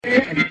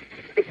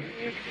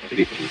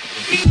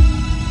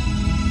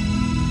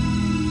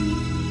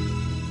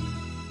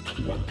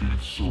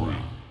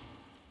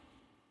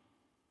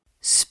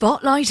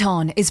Spotlight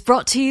On is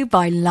brought to you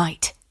by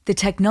Light, the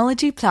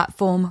technology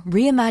platform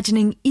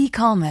reimagining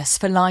e-commerce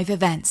for live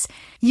events.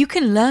 You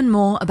can learn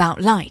more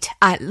about Light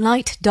at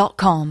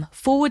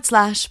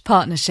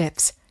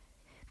light.com/partnerships.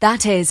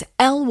 That is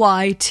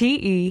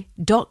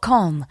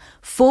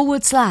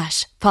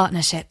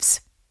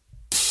lyte.com/partnerships.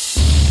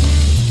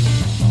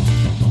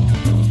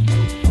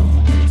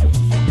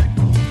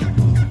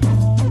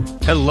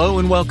 Hello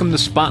and welcome to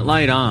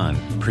Spotlight On,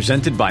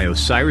 presented by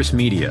Osiris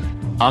Media.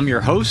 I'm your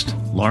host,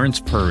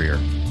 Lawrence Purrier.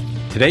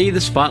 Today, the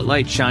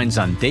spotlight shines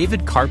on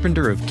David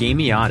Carpenter of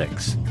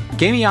Gamiotics.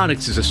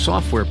 Gamiotics is a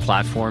software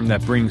platform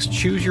that brings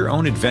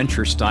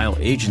choose-your-own-adventure style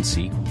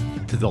agency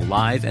to the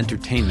live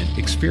entertainment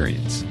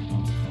experience.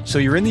 So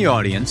you're in the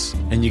audience,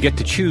 and you get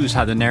to choose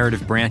how the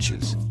narrative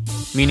branches,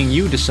 meaning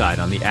you decide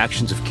on the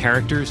actions of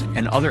characters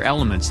and other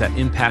elements that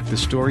impact the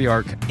story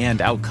arc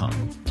and outcome.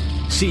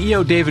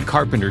 CEO David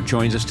Carpenter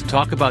joins us to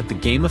talk about the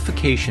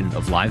gamification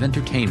of live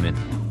entertainment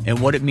and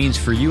what it means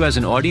for you as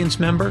an audience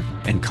member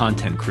and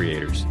content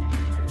creators.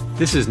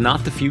 This is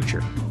not the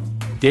future.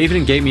 David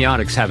and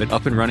Gamiotics have it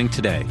up and running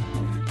today.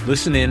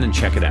 Listen in and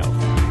check it out.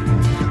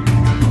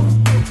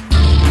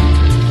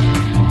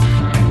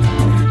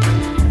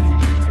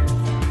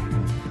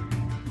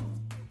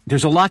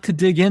 There's a lot to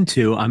dig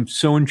into. I'm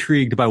so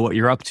intrigued by what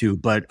you're up to.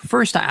 But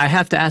first, I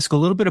have to ask a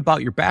little bit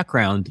about your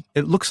background.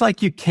 It looks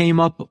like you came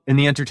up in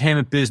the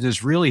entertainment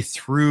business really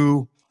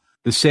through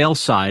the sales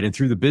side and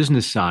through the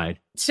business side.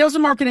 Sales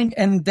and marketing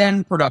and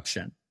then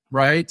production,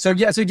 right? So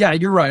yeah,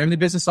 you're right. I mean, the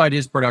business side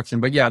is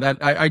production. But yeah,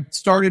 I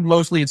started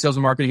mostly in sales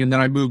and marketing, and then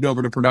I moved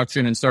over to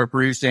production and started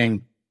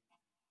producing,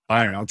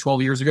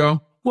 12 years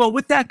ago. Well,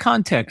 with that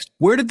context,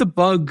 where did the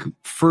bug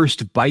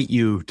first bite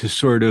you to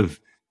sort of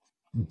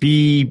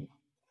be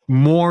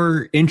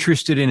more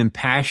interested in and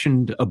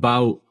impassioned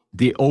about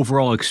the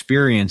overall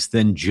experience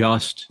than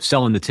just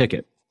selling the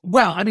ticket?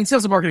 Well, I mean,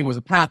 sales and marketing was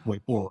a pathway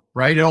forward,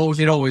 right? It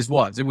always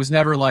was. It was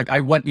never like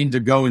I went in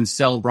to go and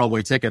sell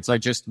Broadway tickets. I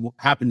just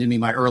happened to be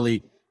my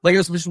early,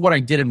 it was what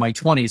I did in my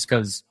 20s,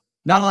 because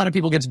not a lot of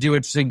people get to do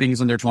interesting things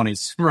in their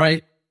 20s,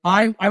 right?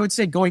 I would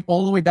say going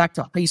all the way back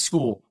to high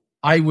school,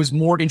 I was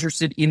more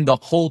interested in the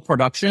whole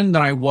production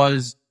than I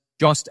was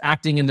just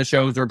acting in the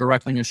shows or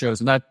directing the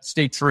shows. And that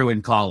stayed true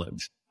in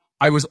college.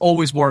 I was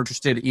always more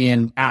interested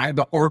in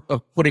the art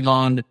of putting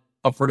on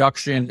a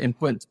production and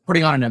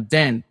putting on an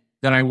event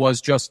than I was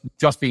just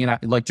being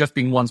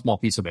one small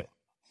piece of it.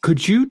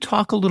 Could you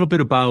talk a little bit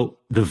about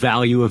the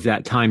value of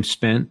that time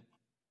spent,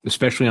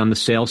 especially on the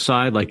sales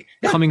side,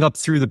 coming up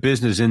through the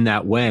business in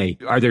that way?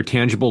 Are there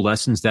tangible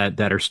lessons that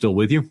are still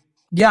with you?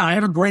 Yeah, I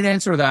have a great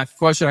answer to that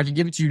question. I can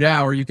give it to you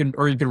now, or you can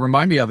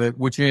remind me of it,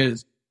 which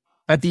is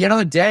at the end of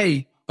the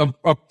day,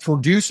 a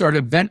producer, an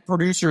event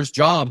producer's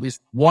job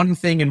is one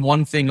thing and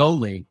one thing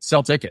only: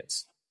 sell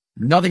tickets.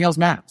 Nothing else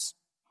matters,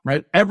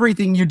 right?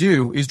 Everything you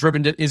do is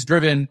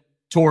driven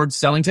towards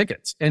selling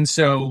tickets. And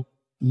so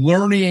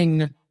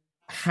learning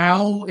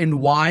how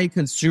and why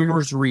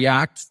consumers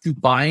react to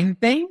buying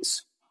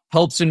things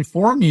helps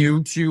inform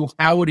you to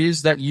how it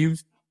is that you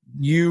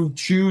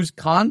choose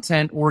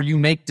content or you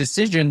make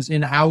decisions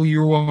in how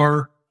you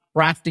are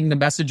crafting the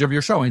message of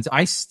your show. And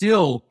I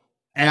still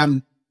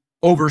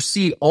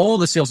oversee all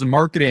the sales and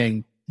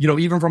marketing,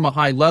 even from a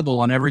high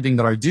level on everything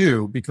that I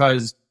do,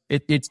 because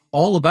it's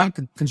all about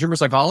consumer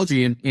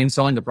psychology in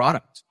selling the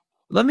product.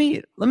 Let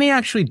me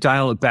actually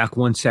dial it back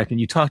 1 second.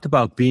 You talked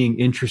about being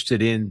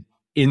interested in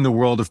the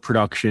world of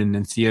production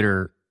and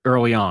theater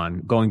early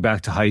on, going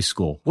back to high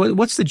school.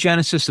 What's the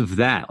genesis of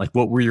that?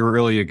 What were your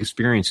early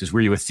experiences?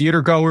 Were you a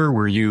theater goer?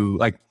 Were you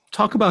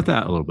talk about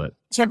that a little bit?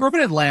 So I grew up in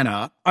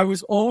Atlanta. I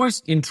was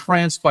always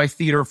entranced by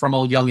theater from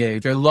a young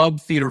age. I loved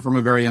theater from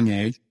a very young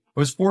age. I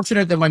was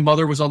fortunate that my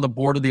mother was on the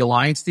board of the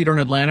Alliance Theater in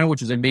Atlanta,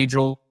 which is a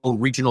major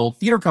regional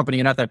theater company.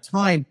 And at that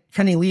time,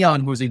 Kenny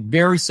Leon, who was a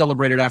very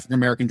celebrated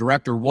African-American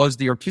director, was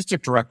the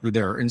artistic director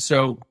there. And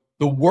so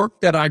the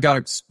work that I got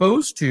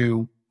exposed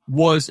to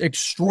was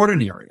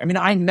extraordinary. I mean,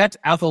 I met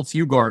Athol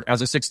Fugard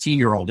as a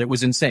 16-year-old. It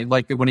was insane,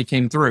 when he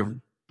came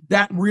through.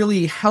 That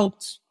really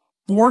helped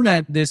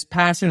format this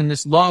passion and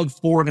this love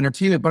for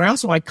entertainment. But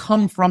I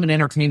come from an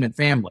entertainment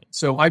family.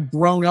 So I've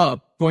grown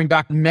up going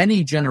back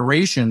many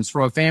generations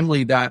from a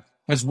family that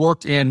has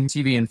worked in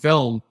TV and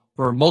film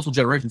for multiple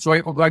generations. So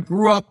I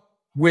grew up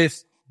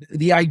with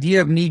the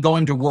idea of me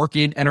going to work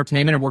in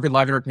entertainment and work in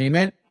live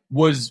entertainment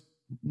was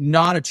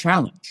not a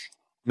challenge.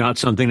 Not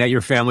something that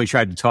your family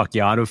tried to talk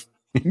you out of?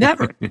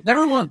 Never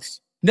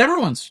once.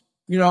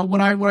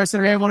 When I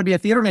said, hey, I want to be a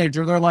theater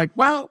major, they're like,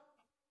 well,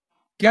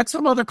 get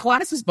some other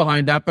classes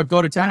behind that, but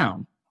go to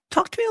town.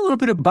 Talk to me a little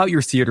bit about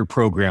your theater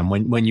program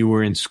when you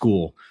were in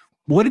school.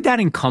 What did that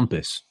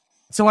encompass?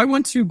 So I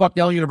went to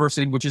Bucknell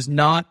University, which is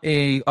not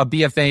a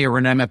BFA or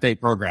an MFA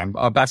program,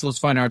 a Bachelor's of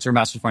Fine Arts or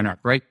Master's of Fine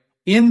Arts, right?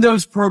 In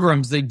those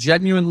programs, they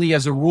genuinely,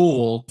 as a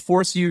rule,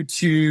 force you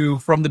to,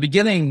 from the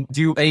beginning,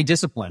 do a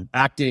discipline: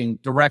 acting,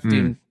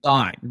 directing,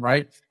 design,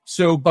 right?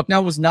 So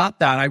Bucknell was not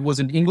that. I was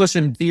an English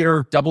and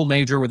theater double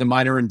major with a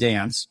minor in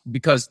dance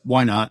because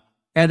why not?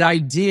 And I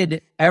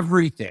did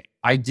everything.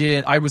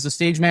 I was a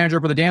stage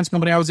manager for the dance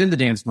company. I was in the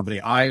dance company.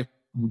 I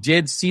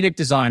did scenic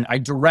design. I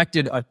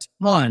directed a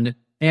ton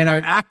and I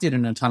acted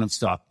in a ton of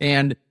stuff.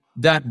 And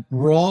that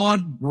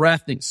broad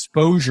breadth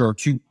exposure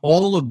to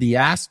all of the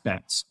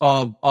aspects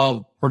of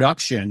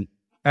production,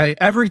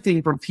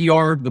 everything from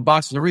PR, the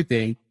box,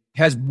 everything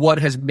has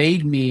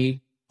made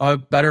me a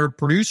better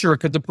producer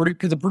because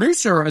the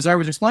producer, as I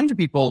was explaining to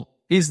people,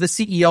 is the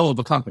CEO of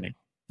a company.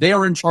 They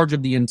are in charge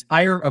of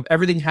of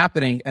everything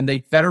happening, and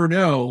they better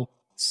know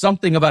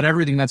something about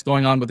everything that's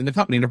going on within the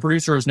company. And the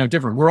producer is no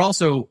different. We're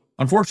also,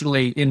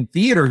 unfortunately, in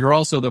theater, you're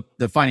also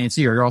the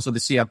financier. You're also the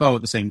CFO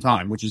at the same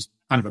time, which is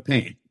kind of a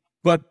pain.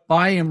 But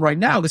I am right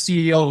now the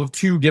CEO of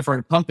two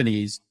different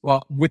companies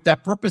with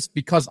that purpose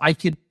because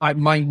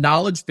my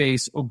knowledge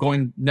base of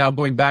going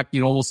back,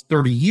 almost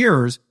 30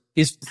 years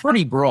is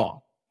pretty broad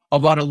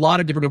about a lot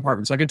of different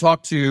departments. I could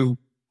talk to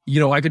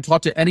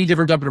any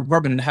different type of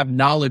department and have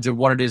knowledge of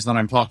what it is that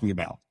I'm talking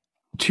about.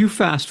 To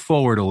fast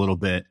forward a little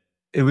bit,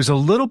 it was a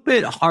little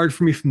bit hard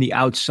for me from the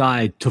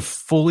outside to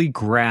fully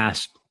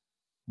grasp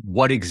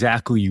what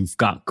exactly you've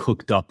got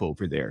cooked up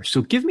over there. So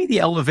give me the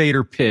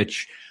elevator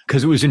pitch,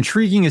 because it was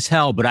intriguing as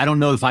hell, but I don't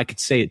know if I could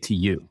say it to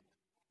you.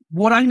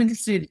 What I'm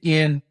interested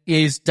in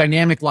is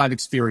dynamic live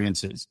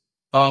experiences,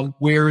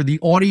 where the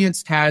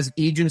audience has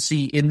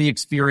agency in the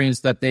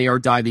experience that they are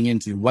diving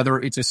into, whether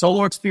it's a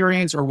solo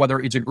experience or whether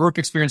it's a group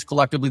experience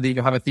collectively that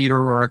you have a theater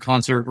or a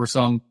concert or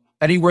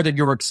anywhere that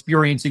you're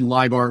experiencing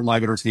live art,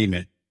 live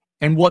entertainment.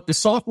 And what the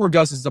software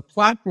does is a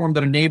platform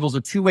that enables a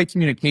two-way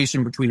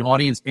communication between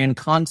audience and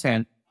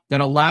content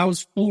that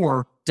allows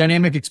for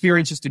dynamic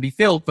experiences to be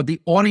filled, but the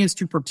audience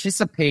to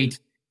participate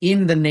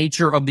in the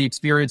nature of the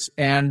experience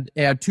and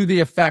to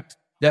the effect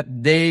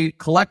that they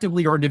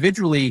collectively or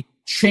individually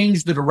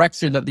change the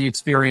direction that the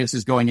experience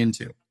is going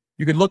into.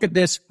 You could look at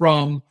this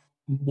from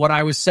when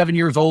I was 7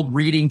 years old,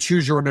 reading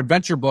Choose Your Own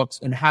Adventure books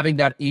and having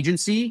that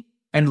agency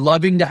and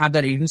loving to have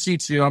that agency.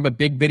 I'm a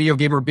big video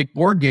gamer, big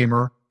board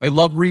gamer. I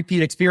love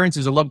repeat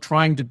experiences. I love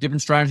trying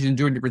different strategies and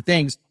doing different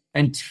things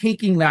and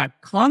taking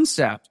that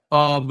concept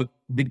of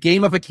the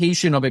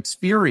gamification of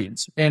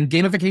experience. And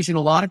gamification a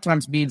lot of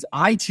times means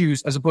I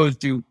choose, as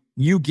opposed to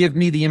you give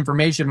me the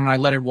information and I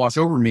let it wash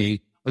over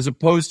me, as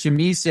opposed to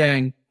me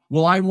saying,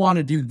 well, I want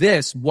to do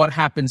this. What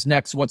happens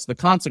next? What's the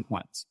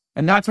consequence?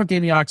 And that's what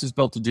Gamiotics is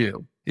built to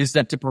do, is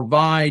that to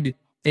provide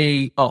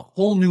a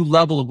whole new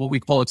level of what we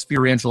call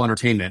experiential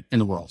entertainment in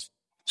the world.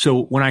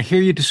 So when I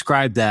hear you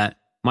describe that,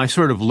 my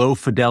sort of low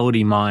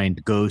fidelity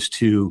mind goes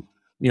to,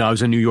 I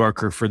was a New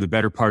Yorker for the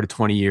better part of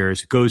 20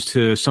 years, goes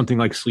to something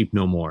like Sleep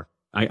No More.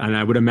 And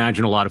I would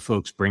imagine a lot of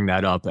folks bring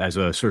that up as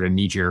a sort of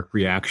knee-jerk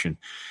reaction.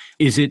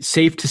 Is it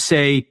safe to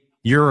say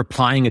you're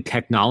applying a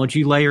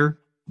technology layer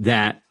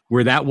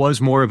where that was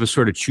more of a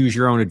sort of choose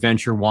your own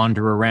adventure,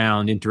 wander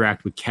around,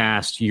 interact with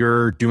cast,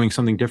 you're doing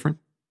something different?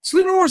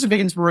 Sleep No More is a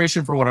big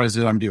inspiration for what it is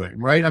that I'm doing,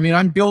 right? I mean,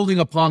 I'm building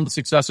upon the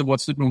success of what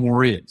Sleep No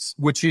More is,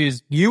 which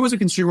is you as a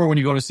consumer, when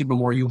you go to Sleep No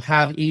More, you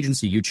have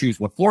agency. You choose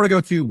what floor to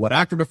go to, what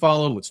actor to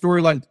follow, what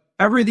storyline,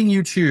 everything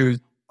you choose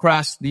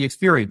crafts the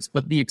experience.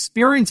 But the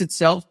experience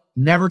itself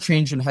never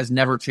changed and has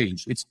never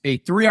changed. It's a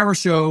 3-hour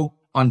show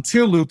on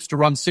 2 loops to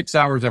run 6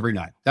 hours every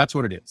night. That's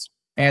what it is.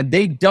 And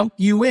they dump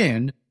you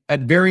in at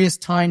various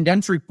timed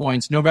entry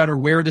points, no matter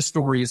where the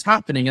story is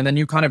happening. And then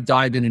you kind of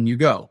dive in and you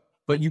go.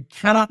 But you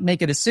cannot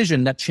make a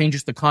decision that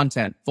changes the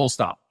content, full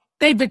stop.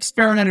 They've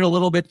experimented a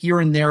little bit here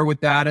and there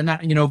with that and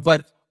that,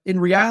 but in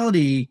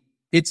reality,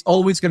 it's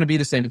always going to be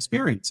the same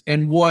experience.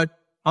 And what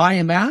I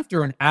am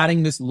after in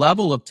adding this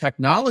level of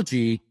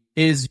technology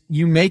is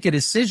you make a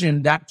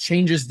decision that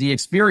changes the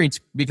experience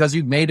because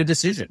you've made a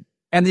decision.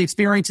 And the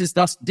experience is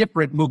thus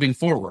different moving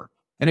forward.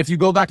 And if you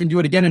go back and do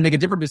it again and make a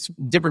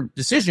different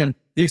decision,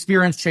 the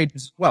experience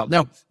changes as well.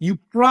 Now, you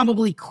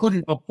probably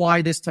couldn't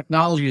apply this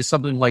technology to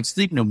something like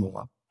Sleep No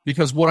More,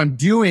 because what I'm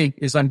doing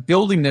is I'm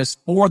building this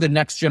for the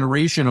next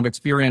generation of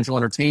experiential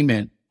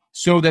entertainment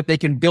so that they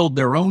can build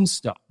their own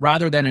stuff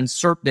rather than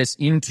insert this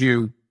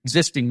into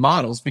existing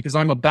models, because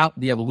I'm about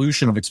the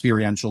evolution of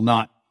experiential,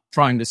 not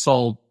trying to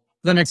solve.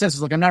 That makes sense.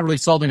 It's like I'm not really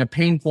solving a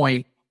pain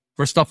point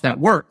for stuff that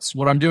works.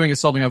 What I'm doing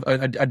is solving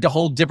a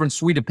whole different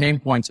suite of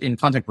pain points in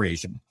content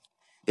creation.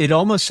 It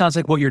almost sounds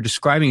like what you're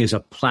describing is a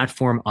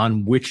platform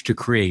on which to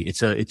create.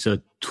 It's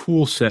a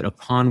tool set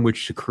upon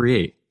which to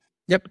create.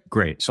 Yep.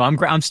 Great. So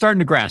I'm starting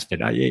to grasp it.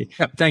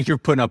 Thank you for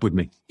putting up with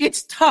me.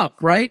 It's tough,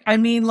 right?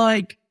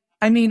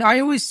 I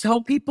always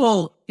tell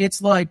people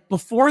it's like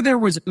before there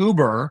was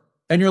Uber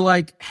and you're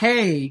like,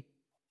 hey,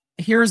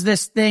 here's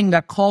this thing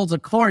that calls a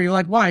car. You're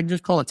like, why?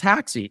 Just call a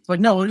taxi. It's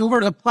like, no,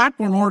 Uber, the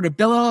platform, order to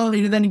bill,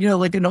 and then,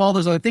 and all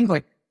those other things.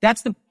 Like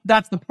that's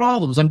the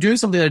problems. I'm doing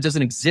something that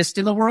doesn't exist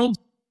in the world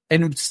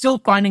and still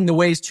finding the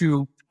ways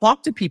to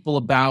talk to people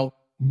about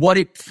what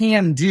it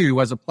can do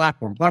as a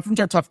platform. Platforms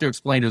are tough to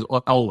explain as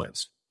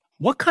always.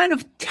 What kind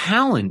of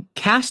talent,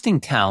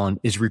 casting talent,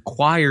 is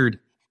required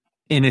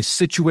in a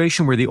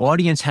situation where the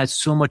audience has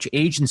so much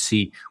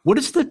agency, what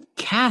does the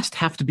cast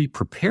have to be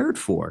prepared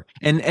for?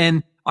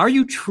 And are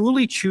you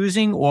truly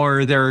choosing, or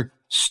are there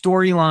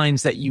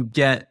storylines that you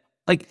get?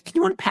 Like, can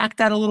you unpack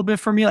that a little bit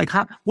for me? Like,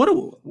 what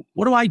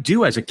do I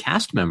do as a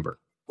cast member?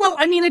 Well,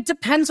 I mean, it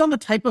depends on the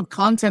type of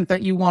content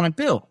that you want to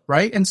build,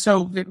 right? And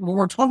so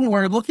when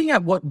we're looking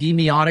at what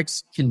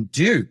Gameotics can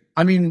do.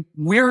 I mean,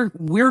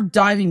 we're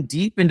diving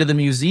deep into the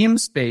museum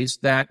space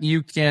that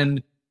you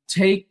can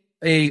take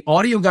a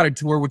audio guided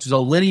tour, which is a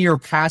linear,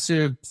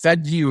 passive,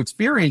 fed to you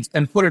experience,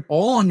 and put it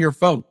all on your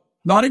phone,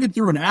 not even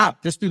through an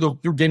app, just through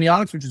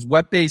Gameotics, which is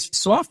web-based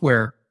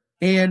software.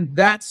 And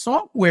that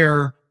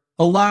software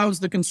allows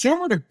the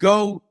consumer to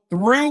go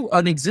through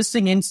an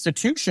existing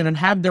institution and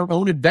have their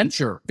own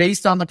adventure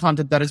based on the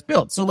content that is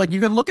built. So like, you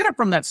can look at it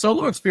from that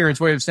solo experience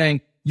way of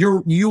saying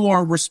you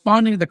are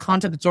responding to the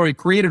content that's already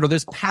created, or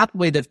this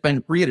pathway that's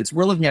been created. So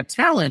we're looking at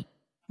talent.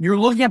 You're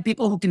looking at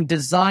people who can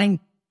design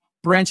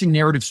branching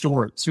narrative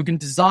stories, who can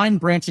design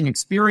branching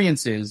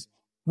experiences,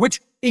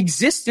 which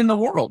exist in the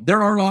world.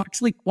 There are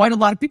actually quite a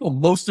lot of people.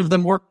 Most of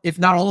them work, if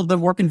not all of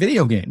them, work in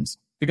video games,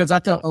 because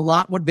that's a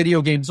lot what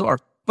video games are.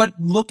 But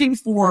looking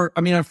for,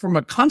 I mean, from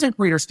a content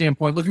creator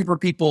standpoint, looking for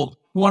people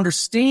who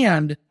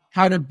understand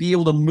how to be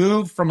able to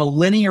move from a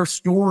linear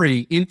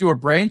story into a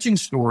branching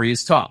story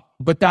is tough.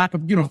 But that,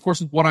 of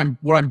course, is what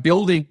I'm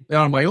building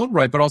on my own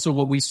right, but also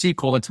what we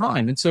seek all the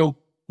time. And so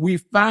we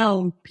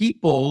found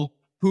people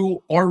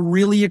who are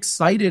really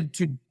excited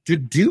to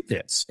do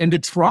this and to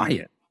try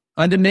it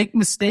and to make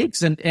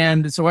mistakes.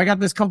 And so I got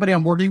this company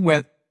I'm working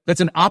with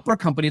that's an opera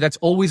company that's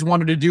always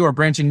wanted to do a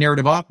branching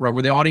narrative opera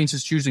where the audience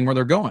is choosing where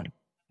they're going.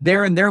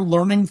 They're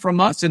learning from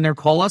us, and they'll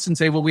call us and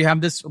say, well, we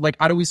have this, like,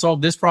 how do we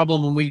solve this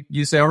problem? And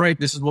you say, all right,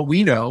 this is what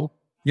we know,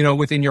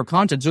 within your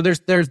content. So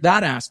there's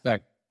that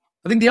aspect.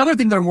 I think the other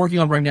thing that I'm working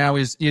on right now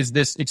is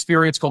this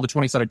experience called the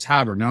 20-Sided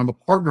Tavern. Now I'm a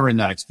partner in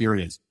that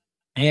experience.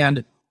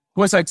 And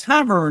 20-Sided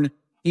Tavern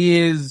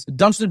is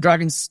Dungeons and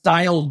Dragons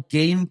style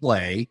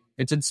gameplay.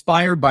 It's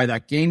inspired by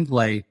that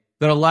gameplay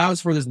that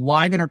allows for this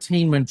live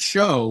entertainment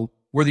show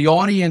where the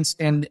audience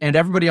and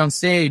everybody on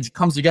stage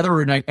comes together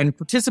every night and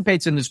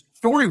participates in this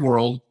story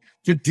world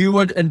to do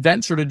an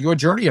adventure, to do a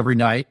journey every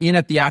night in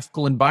a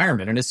theatrical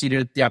environment, in a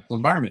seated theatrical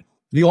environment.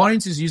 The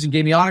audience is using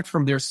Gameotics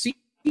from their seat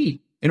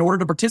in order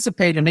to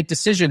participate and make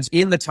decisions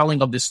in the telling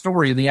of this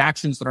story and the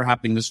actions that are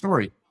happening in the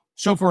story.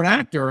 So for an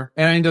actor,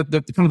 and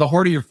the kind of the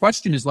heart of your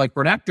question is, like,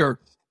 for an actor,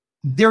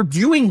 they're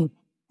doing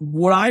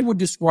what I would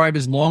describe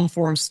as long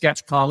form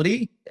sketch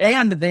comedy,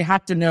 and they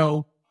have to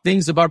know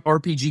things about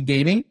RPG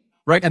gaming,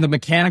 right? And the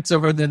mechanics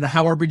of it,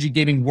 how RPG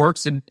gaming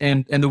works and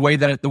the way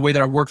that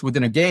it works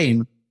within a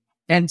game.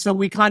 And so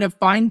we kind of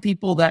find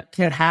people that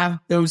can have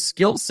those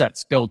skill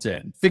sets built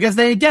in, because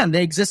they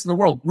exist in the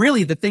world.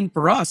 Really, the thing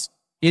for us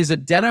is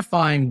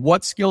identifying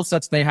what skill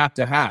sets they have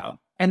to have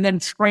and then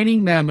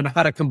training them and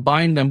how to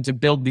combine them to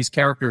build these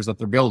characters that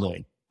they're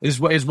building is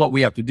what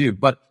we have to do.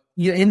 But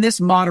in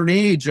this modern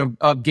age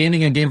of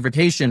gaming and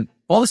gamification,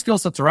 all the skill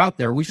sets are out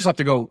there. We just have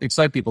to go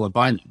excite people and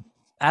find them.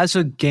 As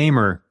a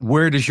gamer,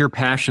 where does your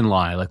passion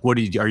lie? Like,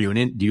 do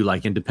you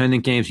like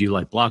independent games? Do you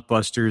like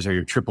blockbusters? Are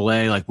you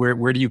AAA? Like,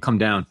 where do you come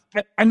down?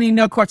 I mean,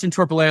 no question,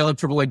 AAA. I love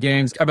AAA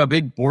games. I'm a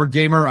big board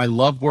gamer. I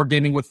love board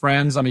gaming with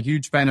friends. I'm a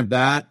huge fan of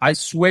that.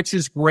 Switch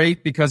is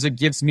great because it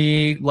gives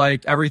me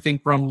like everything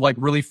from like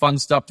really fun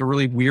stuff to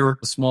really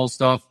weird, small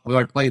stuff.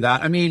 I play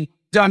that. I mean,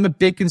 I'm a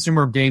big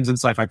consumer of games and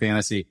sci-fi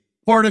fantasy.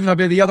 Part of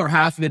it, the other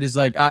half of it is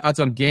like,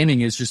 outside of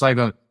gaming is just like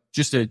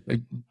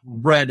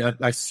read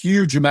a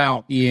huge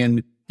amount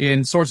in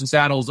Swords and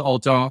Saddles,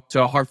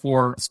 to Heart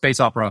 4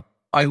 space opera.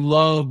 I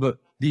love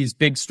these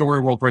big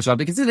story world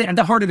personalities because at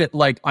the heart of it,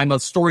 like, I'm a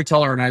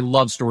storyteller and I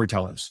love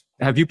storytellers.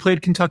 Have you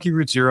played Kentucky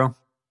Route Zero?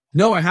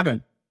 No, I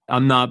haven't.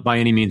 I'm not by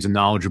any means a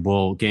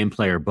knowledgeable game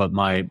player, but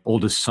my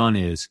oldest son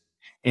is.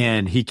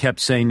 And he kept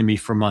saying to me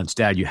for months,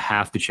 Dad, you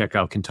have to check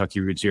out Kentucky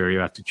Route Zero. You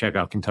have to check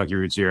out Kentucky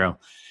Route Zero.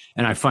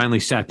 And I finally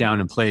sat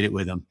down and played it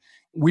with him.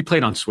 We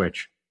played on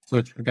Switch.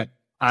 Okay.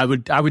 I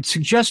would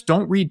suggest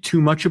don't read too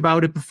much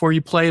about it before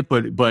you play it,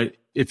 but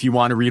if you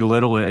want to read a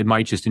little, it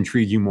might just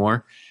intrigue you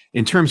more.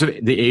 In terms of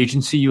the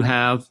agency you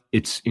have,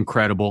 it's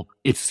incredible.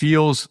 It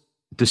feels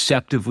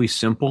deceptively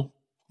simple.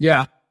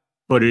 Yeah.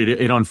 But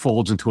it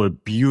unfolds into a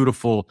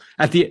beautiful,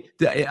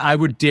 I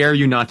would dare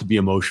you not to be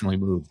emotionally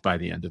moved by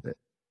the end of it.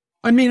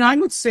 I mean, I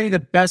would say the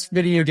best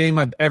video game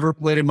I've ever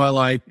played in my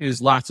life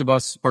is Last of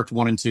Us Parts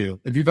 1 and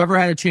 2. If you've ever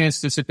had a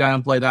chance to sit down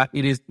and play that,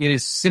 it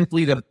is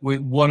simply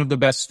one of the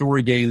best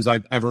story games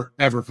I've ever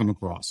come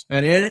across.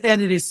 And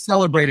it is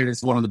celebrated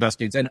as one of the best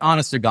games. And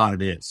honest to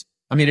God, it is.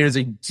 I mean, it is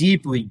a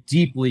deeply,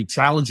 deeply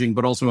challenging,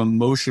 but also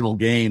emotional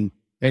game.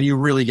 And you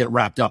really get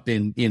wrapped up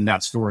in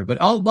that story.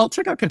 But I'll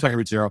check out Kentucky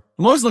Route Zero.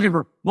 I'm always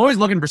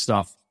looking for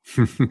stuff.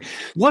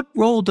 What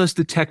role does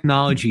the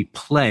technology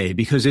play?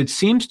 Because it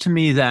seems to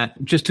me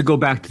that, just to go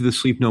back to the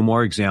Sleep No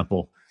More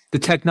example, the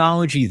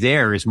technology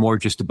there is more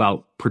just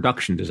about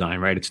production design,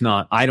 right? It's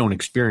not, I don't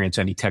experience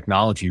any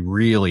technology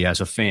really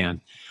as a fan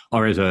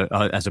or as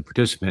a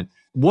participant.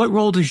 What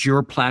role does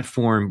your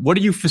platform, what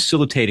are you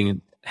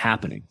facilitating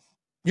happening?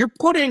 You're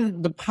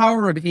putting the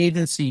power of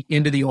agency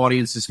into the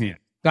audience's hand.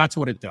 That's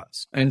what it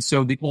does. And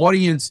so the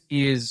audience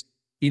is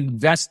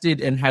invested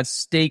and has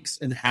stakes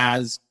and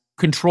has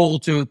control,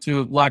 to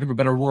lack of a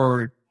better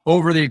word,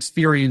 over the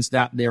experience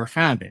that they're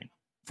having.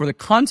 For the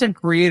content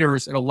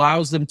creators, it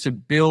allows them to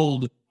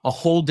build a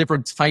whole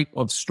different type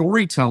of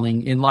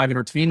storytelling in live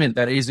entertainment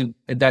that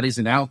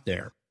isn't out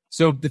there.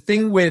 So the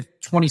thing with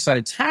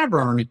 20-Sided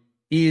Tavern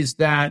is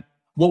that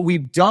what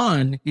we've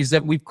done is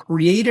that we've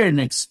created an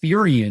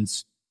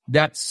experience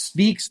that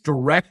speaks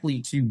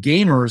directly to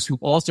gamers who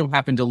also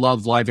happen to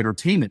love live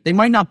entertainment. They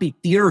might not be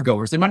theater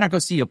goers. They might not go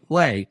see a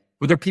play,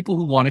 but they're people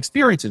who want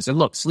experiences. And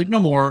look, Sleep No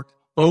More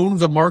owned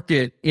the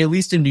market, at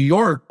least in New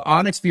York,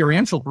 on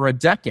experiential for a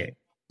decade.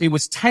 It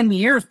was 10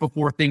 years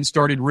before things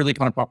started really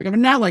kind of popping up.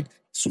 And now, like,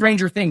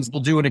 Stranger Things will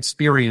do an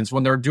experience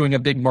when they're doing a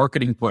big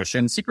marketing push.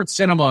 And Secret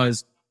Cinema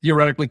is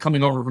theoretically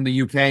coming over from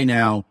the UK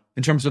now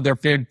in terms of their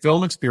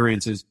film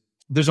experiences.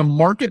 There's a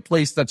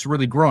marketplace that's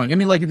really growing. I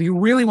mean, like, if you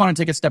really want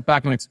to take a step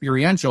back on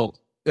experiential,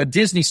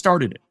 Disney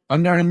started it.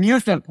 And their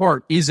amusement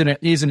park is an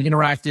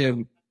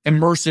interactive,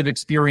 immersive,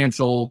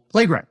 experiential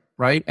playground,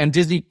 right? And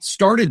Disney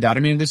started that. I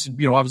mean, this is,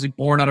 obviously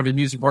born out of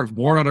amusement parks,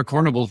 born out of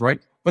carnivals, right?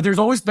 But there's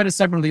always been a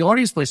segment of the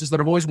audience places that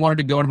have always wanted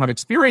to go and have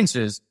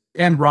experiences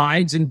and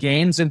rides and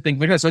games and things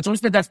like that. So it's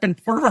always been, that's been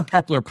part of our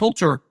popular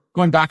culture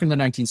going back in the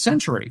 19th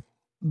century.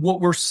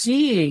 What we're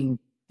seeing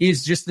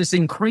is just this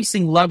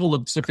increasing level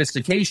of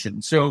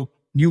sophistication. So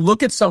you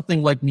look at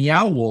something like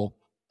Meow Wolf,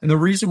 and the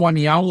reason why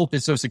Meow Wolf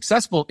is so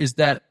successful is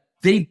that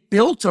they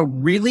built a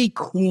really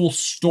cool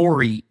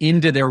story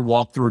into their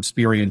walkthrough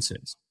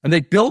experiences. And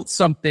they built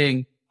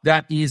something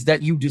that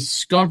you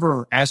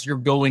discover as you're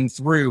going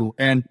through,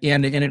 and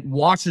it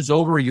washes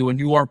over you, and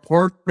you are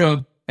part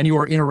of, and you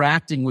are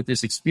interacting with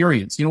this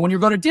experience. When you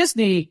go to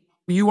Disney,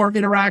 you are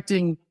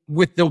interacting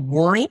with the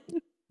world,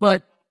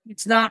 but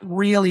it's not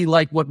really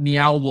like what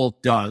Meow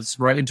Wolf does,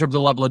 right? In terms of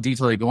the level of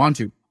detail they go on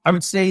to. I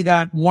would say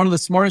that one of the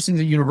smartest things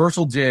that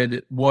Universal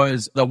did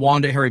was the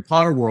Wanda Harry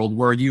Potter world,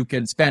 where you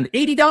can spend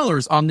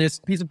 $80 on this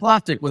piece of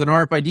plastic with an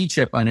RFID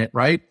chip on it,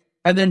 right?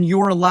 And then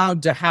you're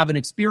allowed to have an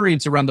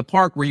experience around the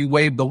park where you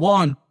wave the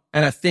wand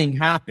and a thing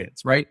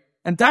happens, right?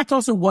 And that's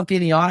also what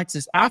Gameotics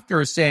is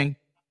after, is saying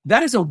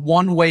that is a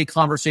one-way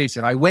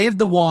conversation. I wave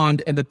the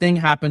wand and the thing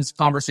happens,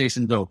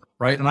 conversation's over,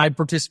 right? And I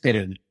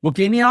participated in it. What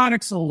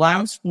Gameotics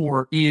allows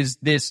for is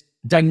this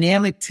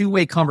dynamic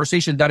two-way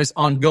conversation that is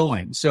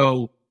ongoing.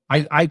 So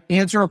I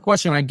answer a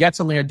question, I get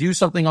something, I do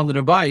something on the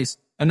device,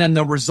 and then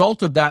the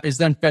result of that is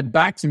then fed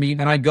back to me,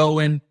 and I go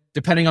in,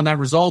 depending on that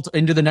result,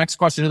 into the next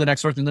question, to the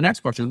next question, the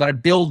next question, that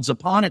it builds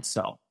upon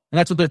itself. And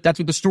that's what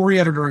the story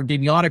editor in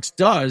Gameotics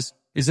does,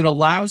 is it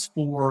allows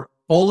for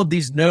all of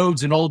these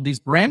nodes and all of these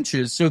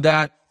branches so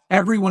that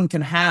everyone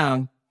can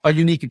have a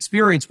unique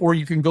experience, or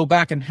you can go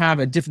back and have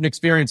a different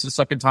experience the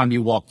second time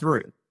you walk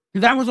through.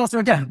 That was also,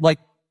 again, like,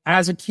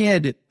 as a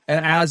kid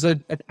and as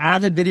an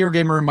avid video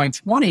gamer in my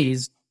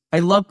 20s, I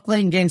love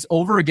playing games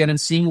over again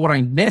and seeing what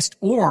I missed,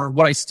 or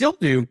what I still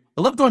do.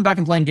 I love going back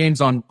and playing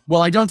games on,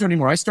 well, I don't do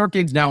anymore. I start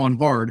games now on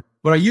hard,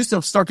 but I used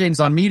to start games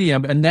on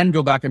medium and then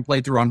go back and play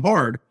through on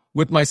hard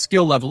with my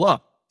skill level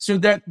up. So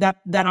that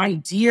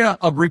idea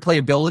of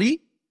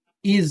replayability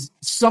is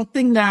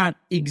something that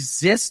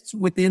exists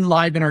within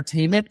live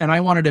entertainment, and I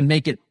wanted to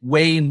make it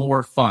way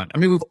more fun. I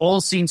mean, we've all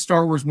seen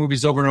Star Wars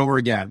movies over and over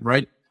again,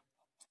 right?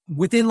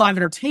 Within live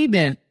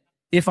entertainment,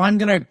 if I'm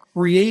going to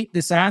create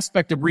this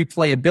aspect of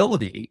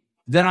replayability,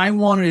 then I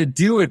wanted to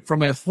do it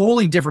from a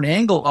wholly different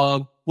angle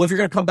of, well, if you're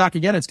going to come back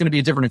again, it's going to be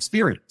a different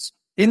experience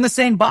in the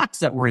same box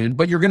that we're in,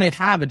 but you're going to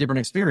have a different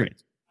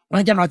experience. And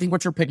again, I think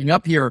what you're picking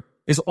up here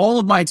is all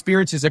of my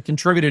experiences have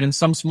contributed in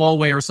some small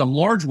way or some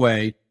large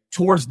way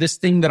towards this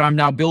thing that I'm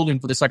now building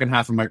for the second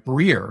half of my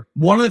career.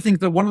 One of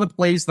the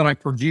plays that I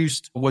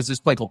produced was this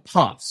play called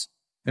Puffs.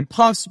 And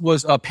Puffs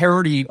was a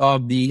parody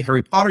of the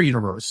Harry Potter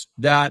universe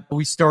that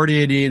we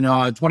started in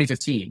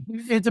 2015.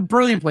 It's a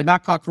brilliant play.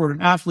 Matt Cox wrote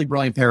an absolutely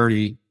brilliant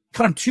parody.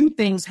 Kind of two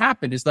things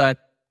happened, is that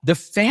the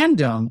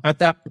fandom at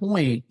that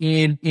point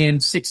in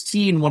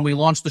 16, when we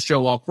launched the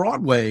show off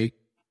Broadway,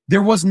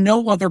 there was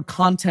no other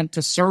content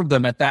to serve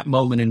them at that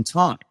moment in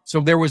time.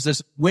 So there was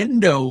this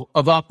window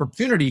of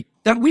opportunity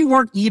that we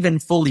weren't even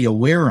fully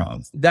aware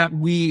of, that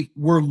we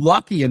were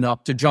lucky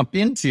enough to jump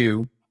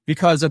into,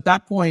 because at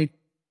that point,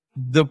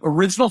 the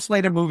original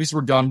slate of movies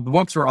were done. The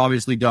books were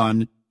obviously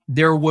done.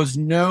 There was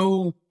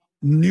no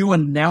new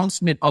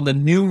announcement on the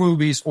new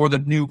movies or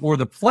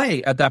the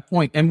play at that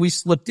point. And we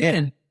slipped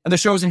in, and the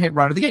show was a hit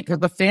right out of the gate because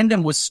the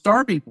fandom was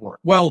starving for it.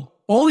 Well,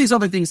 all these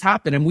other things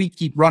happen, and we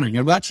keep running.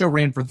 And that show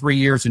ran for 3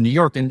 years in New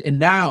York. And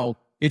now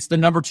it's the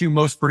number 2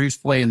 most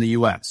produced play in the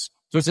US.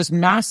 So it's this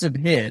massive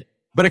hit,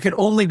 but it could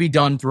only be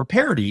done through a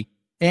parody.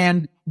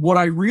 And what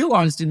I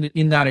realized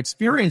in that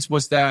experience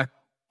was that,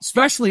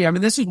 especially, I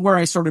mean, this is where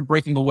I started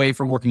breaking away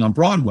from working on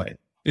Broadway,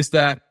 is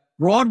that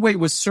Broadway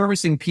was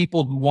servicing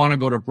people who want to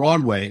go to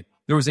Broadway.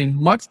 There was a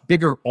much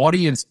bigger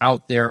audience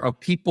out there of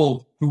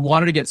people who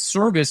wanted to get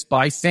serviced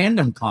by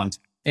fandom content.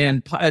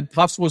 And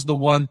Puffs was the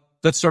one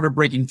that started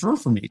breaking through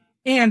for me.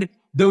 And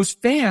those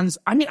fans,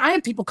 I mean, I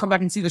had people come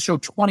back and see the show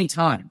 20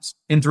 times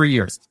in 3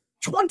 years.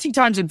 20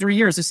 times in 3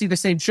 years to see the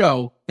same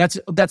show.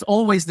 That's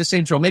always the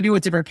same show, maybe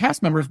with different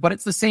cast members, but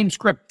it's the same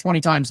script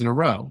 20 times in a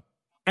row.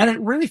 And it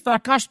really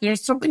thought, gosh,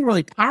 there's something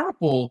really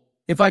powerful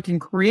if I can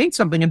create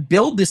something and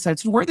build this.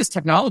 That's where this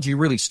technology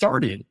really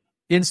started,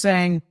 in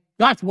saying,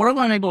 gosh, what if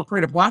I'm able to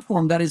create a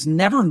platform that is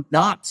never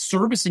not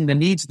servicing the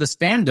needs of this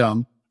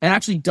fandom and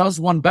actually does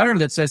one better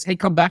that says, hey,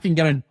 come back and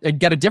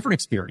get a different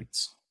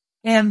experience.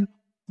 And,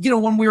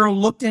 when we were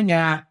looking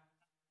at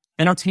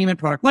entertainment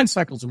product life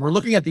cycles and we're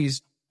looking at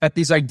these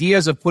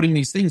ideas of putting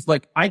these things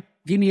like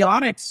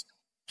Gameotics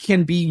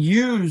can be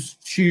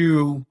used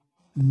to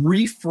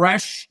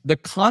refresh the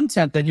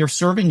content that you're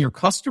serving your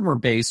customer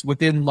base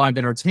within live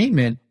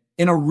entertainment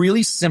in a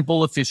really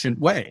simple, efficient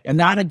way. And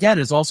that, again,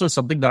 is also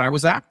something that I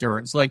was after.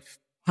 It's like,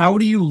 how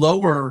do you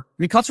lower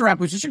customer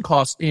acquisition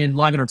costs in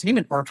live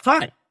entertainment are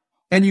high.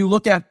 And you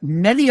look at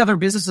many other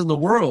businesses in the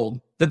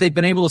world that they've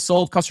been able to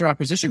solve customer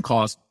acquisition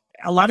costs.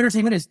 Live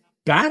entertainment is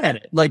bad at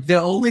it. Like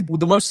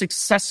the most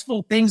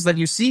successful things that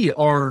you see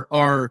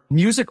are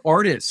music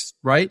artists,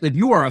 right? If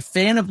you are a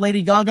fan of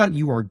Lady Gaga,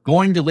 you are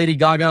going to Lady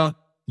Gaga.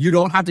 You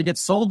don't have to get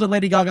sold to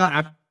Lady Gaga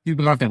after you've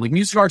been a fan. Like,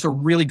 music artists are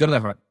really good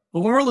at that. But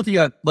when we're looking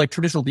at like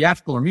traditional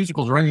theatrical or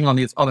musicals or anything on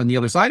the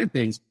other side of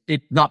things,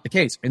 it's not the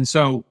case. And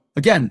so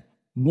again,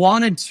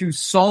 wanted to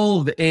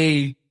solve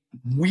a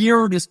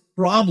weirdest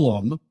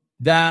problem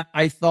that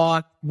I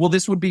thought, well,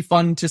 this would be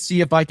fun to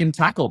see if I can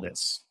tackle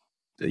this.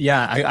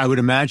 Yeah, I would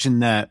imagine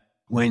that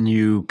when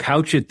you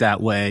couch it that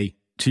way,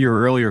 to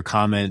your earlier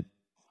comment,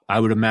 I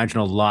would imagine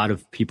a lot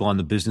of people on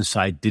the business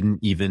side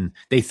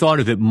they thought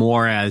of it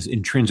more as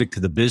intrinsic to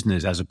the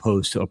business as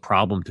opposed to a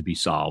problem to be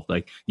solved.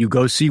 Like, you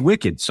go see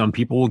Wicked. Some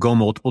people will go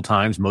multiple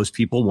times. Most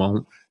people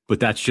won't, but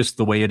that's just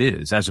the way it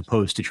is, as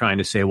opposed to trying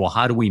to say, well,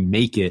 how do we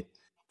make it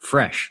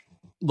fresh?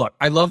 Look,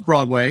 I love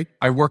Broadway.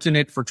 I worked in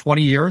it for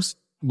 20 years,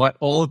 but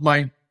all of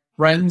my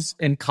friends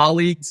and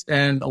colleagues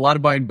and a lot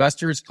of my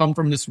investors come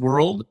from this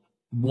world.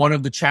 One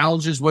of the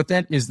challenges with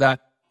it is that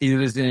it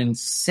is an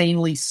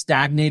insanely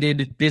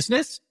stagnated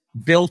business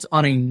built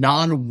on a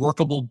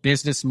non-workable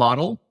business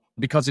model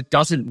because it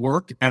doesn't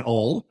work at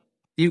all.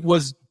 It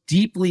was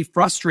deeply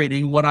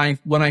frustrating when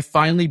I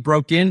finally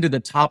broke into the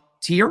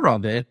top tier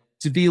of it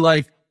to be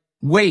like,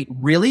 wait,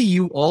 really?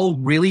 You all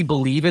really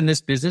believe in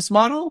this business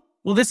model?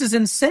 Well, this is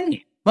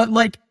insane. But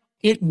like,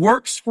 it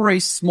works for a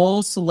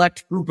small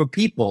select group of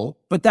people,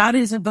 but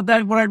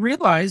what I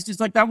realized is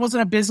like, that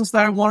wasn't a business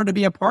that I wanted to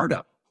be a part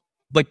of.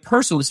 Like,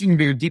 personally, speaking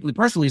very deeply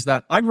personally, is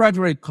that I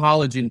graduated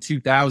college in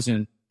 2000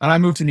 and I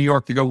moved to New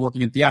York to go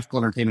working in theatrical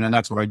entertainment. And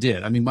that's what I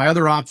did. I mean, my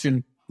other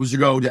option was to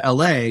go to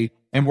LA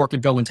and work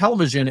in film and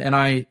television. And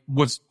I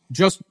was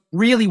just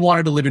really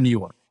wanted to live in New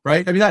York,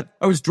 right? I mean,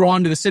 I was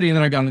drawn to the city and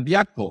then I got into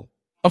theatrical.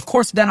 Of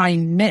course, then I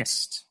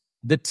missed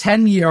the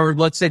 10-year,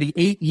 let's say the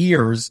 8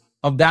 years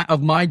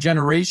of my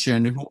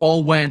generation who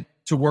all went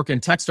to work in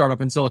tech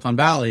startup in Silicon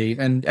Valley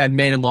and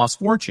made and lost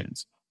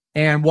fortunes.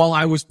 And while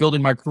I was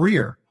building my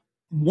career,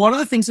 one of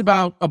the things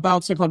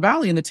about Silicon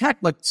Valley and the tech,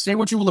 like, say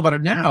what you will about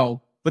it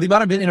now, but the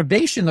amount of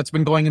innovation that's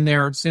been going in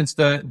there since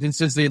the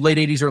late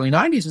 80s, early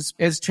 90s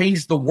has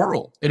changed the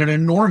world in an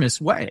enormous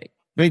way.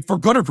 I mean, for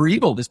good or for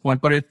evil at this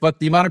point, but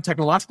the amount of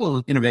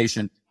technological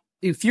innovation.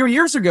 A few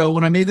years ago,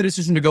 when I made the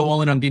decision to go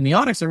all in on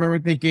Gameotics, I remember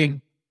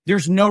thinking,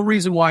 there's no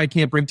reason why I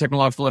can't bring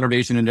technological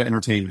innovation into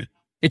entertainment.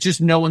 It's just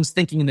no one's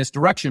thinking in this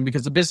direction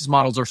because the business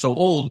models are so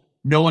old.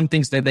 No one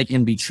thinks that they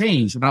can be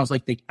changed. And I was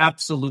like, they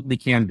absolutely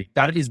can be.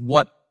 That is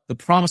what the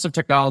promise of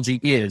technology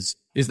is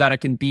that it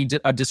can be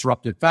a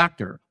disruptive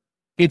factor.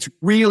 It's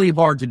really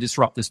hard to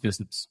disrupt this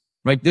business,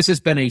 right? This has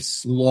been a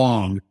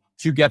slog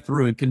to get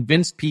through and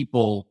convince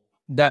people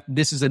that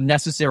this is a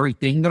necessary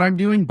thing that I'm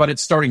doing, but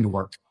it's starting to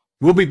work.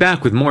 We'll be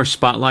back with more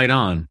Spotlight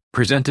On,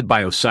 presented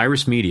by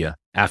Osiris Media,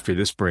 after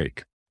this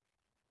break.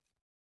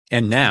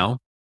 And now,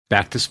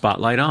 back to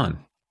Spotlight On.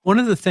 One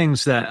of the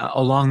things that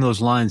along those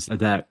lines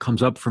that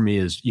comes up for me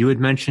is you had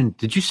mentioned,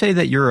 did you say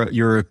that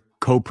you're a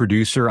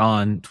co-producer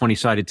on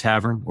 20-Sided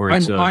Tavern? Or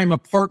I'm a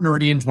partner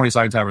in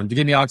 20-Sided Tavern.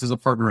 Gameotics is a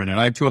partner in it.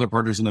 I have two other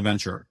partners in the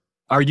venture.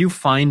 Are you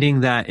finding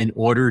that in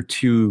order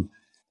to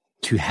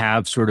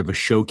have sort of a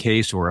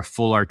showcase or a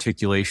full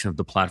articulation of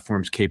the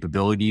platform's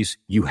capabilities,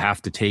 you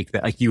have to take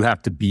that, like, you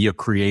have to be a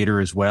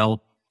creator as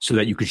well so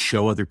that you could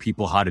show other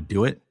people how to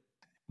do it?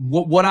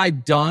 What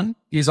I've done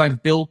is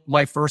I've built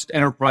my first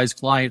enterprise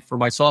client for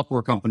my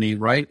software company,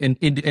 right?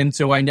 And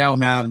so I now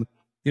have,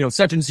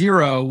 Session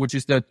Zero, which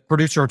is the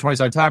producer of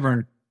 20-Sided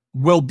Tavern,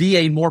 will be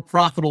a more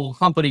profitable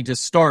company to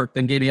start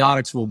than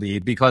Gameotics will be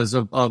because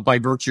of by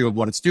virtue of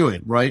what it's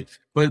doing, right?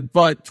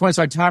 But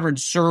 20-Sided Tavern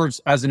serves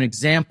as an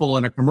example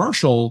and a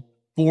commercial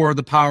for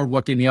the power of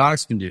what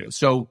Gameotics can do.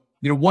 So,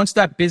 once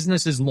that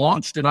business is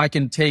launched and I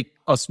can take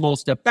a small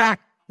step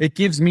back, it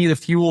gives me the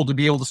fuel to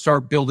be able to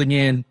start building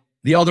in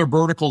the other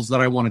verticals that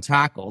I want to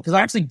tackle. Because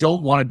I actually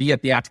don't want to be a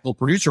theatrical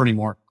producer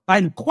anymore.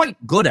 I'm quite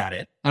good at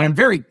it. And I'm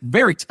very,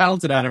 very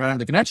talented at it. I have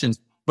the connections.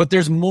 But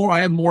there's more, I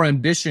have more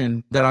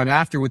ambition that I'm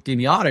after with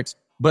Gameotics,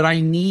 but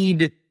I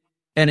need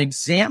an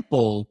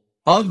example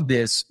of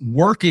this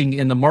working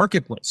in the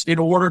marketplace in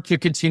order to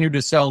continue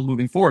to sell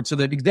moving forward. So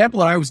the example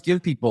that I always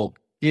give people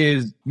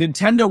is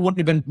Nintendo wouldn't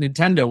have been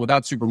Nintendo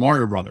without Super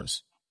Mario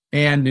Brothers.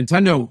 And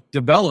Nintendo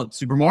developed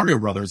Super Mario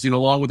Brothers,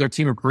 along with their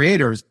team of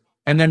creators.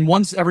 And then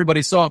once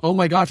everybody saw, oh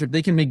my gosh, if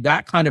they can make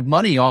that kind of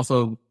money off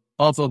of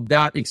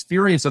that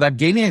experience, or that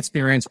gaming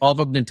experience off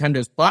of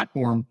Nintendo's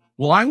platform,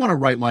 well, I want to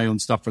write my own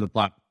stuff for the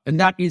platform. And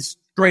that is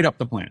straight up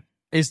the plan,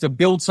 is to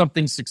build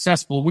something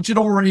successful, which it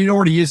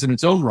already is in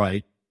its own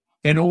right,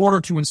 in order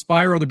to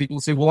inspire other people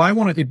to say,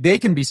 well, if they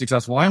can be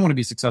successful, I want to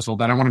be successful,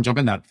 then I want to jump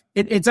in that.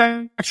 It's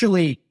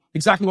actually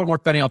exactly what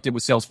Mark Benioff did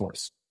with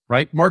Salesforce,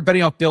 right? Mark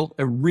Benioff built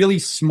a really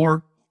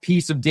smart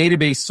piece of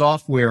database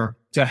software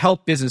to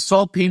help business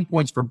solve pain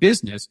points for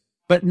business.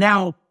 But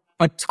now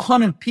a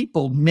ton of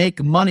people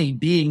make money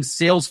being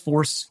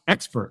Salesforce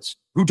experts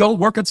who don't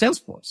work at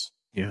Salesforce.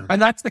 Yeah.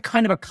 And that's the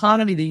kind of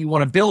economy that you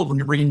want to build when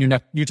you're bringing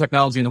new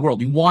technology in the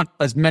world. You want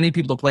as many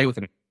people to play with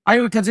it.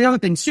 Because the other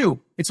thing too,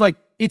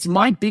 it's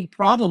my big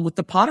problem with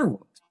the Potter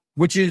world,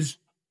 which is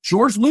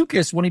George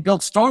Lucas, when he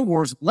built Star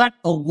Wars, let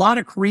a lot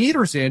of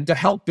creators in to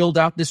help build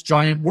out this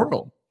giant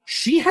world.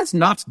 She has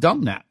not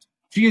done that.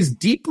 She is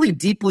deeply,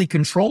 deeply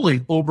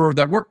controlling over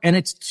that work. And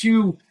it's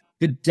to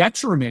the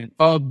detriment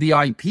of the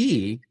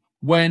IP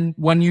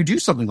when you do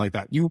something like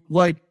that.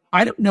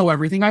 I don't know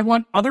everything. I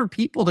want other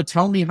people to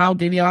tell me how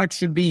Gameotics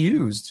should be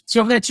used.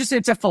 So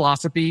it's a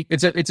philosophy.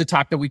 It's a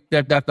tack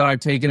that I've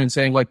taken and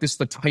saying, like, this is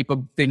the type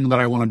of thing that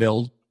I want to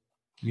build.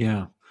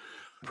 Yeah.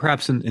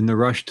 Perhaps in the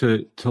rush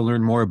to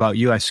learn more about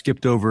you, I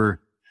skipped over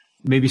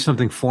maybe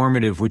something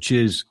formative, which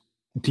is,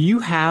 did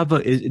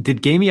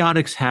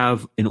Gameotics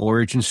have an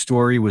origin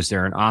story? Was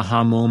there an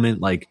aha moment?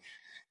 Like,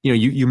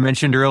 you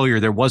mentioned earlier,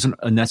 there wasn't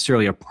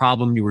necessarily a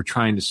problem you were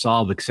trying to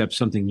solve, except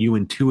something you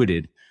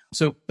intuited.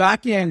 So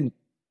back in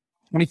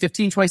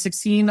 2015,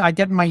 2016, I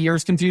get my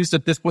years confused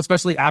at this,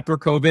 especially after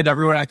COVID.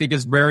 Everyone, I think,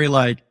 is very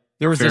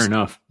there was Fair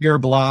enough. Year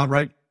blah,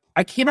 right?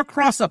 I came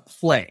across a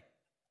play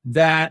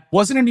that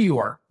wasn't in New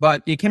York,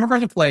 but it came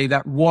across a play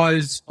that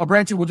was a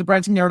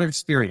branching narrative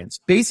experience.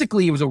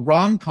 Basically, it was a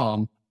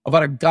rom-com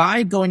about a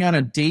guy going on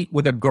a date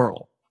with a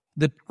girl.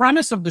 The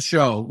premise of the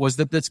show was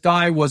that this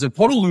guy was a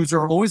total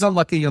loser, always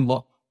unlucky in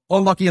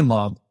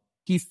love.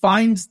 He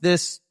finds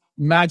this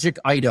magic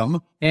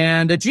item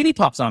and a genie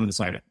pops onto this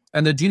item.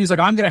 And the genie's like,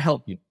 I'm going to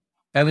help you.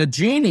 And the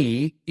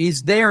genie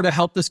is there to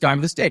help this guy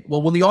with his date.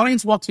 Well, when the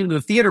audience walked into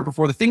the theater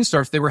before the thing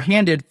starts, they were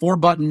handed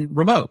 4-button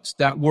remotes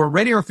that were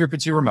radio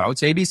frequency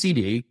remotes,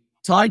 ABCD,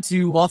 tied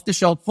to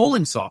off-the-shelf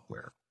polling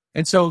software.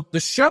 And so the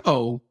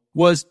show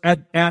was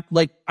at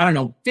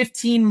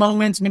 15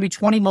 moments, maybe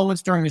 20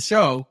 moments during the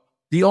show,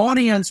 the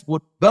audience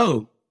would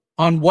vote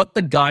on what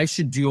the guy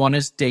should do on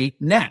his date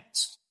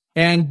next.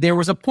 And there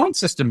was a point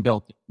system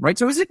built in, right?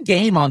 So it was a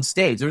game on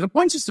stage. There was a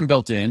point system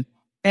built in.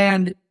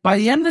 And by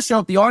the end of the show,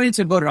 if the audience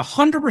had voted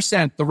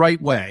 100% the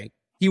right way,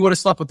 he would have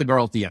slept with the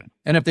girl at the end.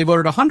 And if they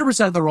voted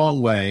 100% the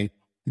wrong way,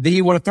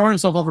 he would have thrown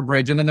himself off a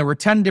bridge. And then there were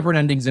 10 different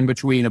endings in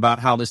between about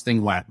how this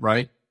thing went,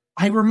 right?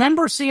 I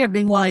remember seeing it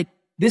being like,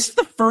 this is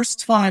the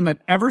first time I've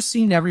ever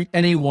seen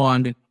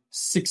anyone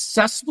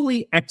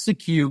successfully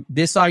execute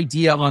this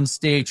idea on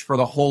stage for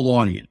the whole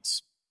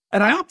audience.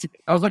 And I opted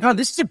it. I was like, oh,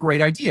 this is a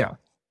great idea.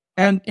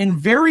 And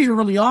very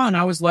early on,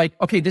 I was like,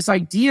 okay, this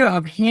idea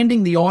of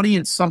handing the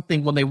audience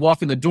something when they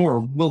walk in the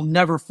door will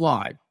never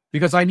fly,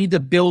 because I need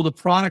to build a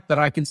product that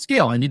I can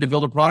scale. I need to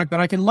build a product that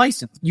I can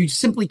license. You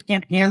simply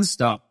can't hand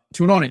stuff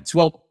to an audience.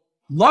 Well,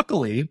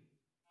 luckily,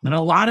 and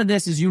a lot of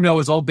this, as you know,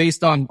 is all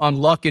based on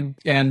luck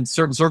and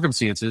certain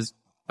circumstances.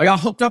 I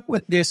got hooked up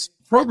with this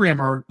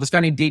programmer, this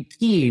guy named Dave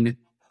Keen,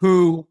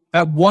 who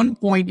at one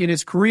point in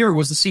his career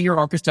was the senior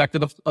architect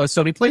of the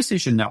Sony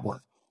PlayStation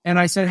Network. And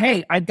I said,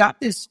 hey, I've got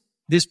this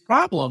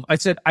problem. I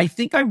said, I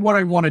think what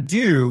I want to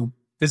do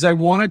is I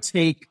want to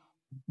take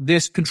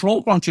this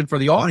control function for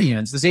the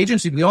audience, this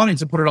agency for the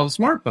audience, and put it on the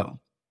smartphone.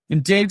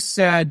 And Dave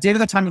at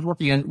that time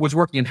was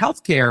working in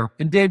healthcare.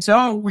 And Dave said,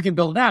 oh, we can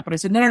build an app. But I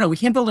said, no, we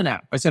can't build an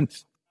app. I said,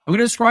 I'm going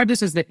to describe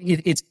this as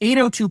it's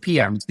 8:02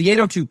 p.m. It's the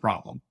 8:02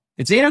 problem.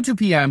 It's 8:02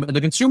 p.m. and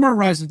the consumer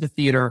arrives at the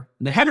theater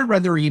and they haven't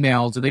read their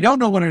emails and they don't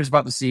know what it is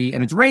about to see.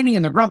 And it's raining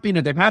and they're grumpy and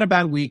they've had a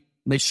bad week.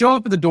 And they show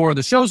up at the door.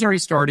 The show's already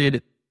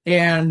started.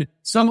 And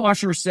some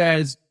usher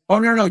says, oh,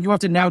 no, you have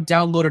to now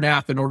download an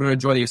app in order to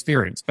enjoy the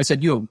experience. I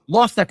said, you have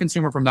lost that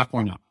consumer from that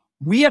point on.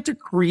 We have to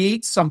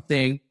create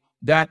something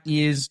that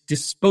is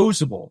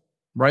disposable,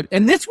 right?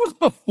 And this was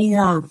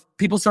before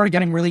people started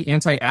getting really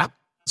anti-app.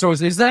 So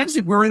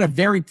we're in a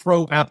very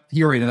pro-app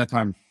period at that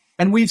time.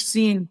 And we've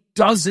seen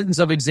dozens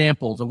of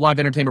examples of live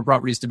entertainment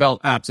properties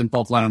develop apps and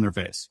fall flat on their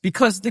face.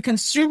 Because the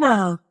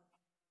consumer,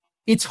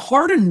 it's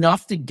hard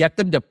enough to get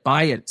them to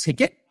buy a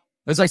ticket.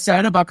 As I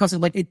said about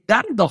customers,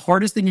 that is the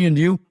hardest thing you can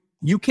do.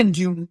 You can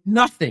do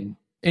nothing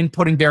in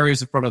putting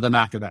barriers in front of them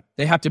after that.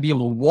 They have to be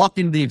able to walk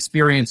into the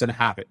experience and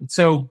have it. And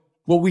so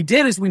What we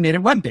did is we made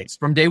it web-based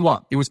from day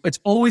one. It's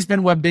always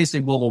been web-based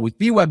and will always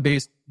be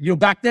web-based.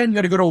 Back then you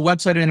had to go to a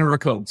website and enter a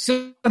code.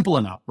 Simple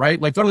enough, right?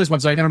 Like go to this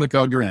website, enter the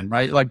code, you're in,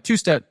 right? Like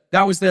two-step.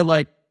 That was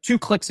the 2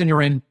 clicks and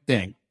you're in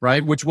thing,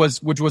 right? Which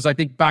was, I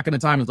think back in the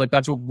time, it's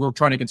that's what we're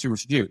trying to get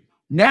consumers to do.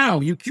 Now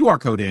you QR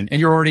code in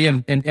and you're already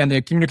in and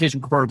the communication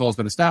protocol has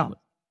been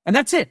established. And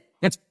that's it.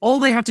 That's all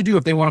they have to do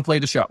if they want to play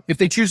the show. If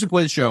they choose to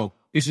play the show,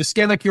 is just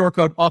scan that QR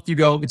code, off you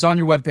go. It's on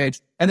your webpage.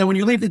 And then when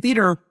you leave the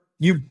theater,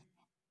 you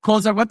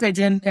close that webpage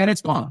in and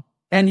it's gone.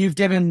 And you've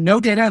given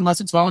no data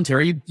unless it's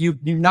voluntary. You've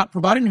not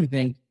provided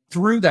anything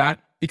through that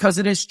because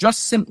it is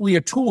just simply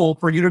a tool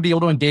for you to be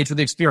able to engage with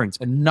the experience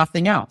and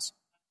nothing else.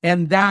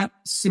 And that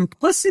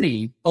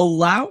simplicity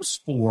allows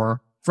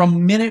for,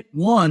 from minute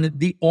one,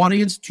 the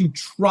audience to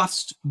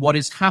trust what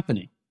is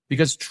happening.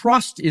 Because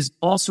trust is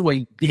also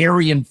a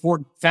very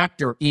important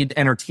factor in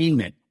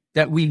entertainment,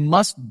 that we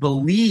must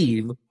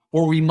believe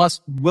or we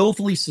must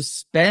willfully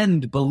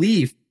suspend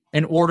belief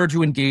in order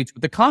to engage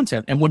with the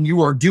content. And when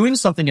you are doing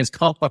something as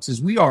complex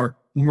as we are,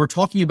 when we're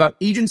talking about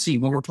agency,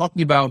 when we're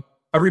talking about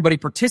everybody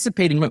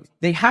participating,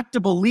 they have to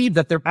believe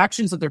that their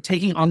actions that they're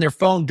taking on their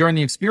phone during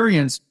the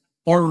experience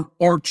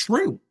are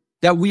true,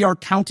 that we are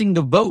counting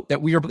the vote,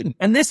 that we are believing.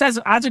 And this, as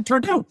it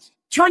turns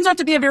out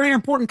to be a very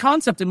important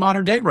concept in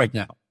modern day right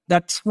now.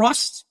 That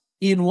trust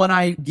in when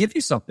I give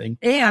you something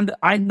and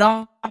I'm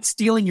not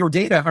stealing your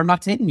data or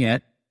not taking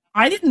it.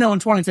 I didn't know in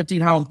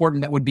 2015 how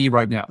important that would be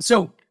right now.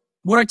 So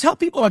what I tell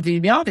people about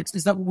Gamiotics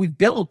is that what we've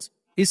built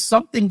is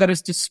something that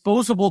is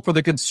disposable for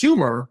the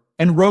consumer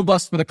and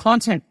robust for the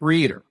content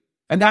creator.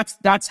 And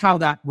that's how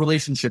that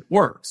relationship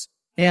works.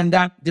 And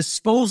that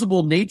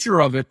disposable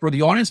nature of it for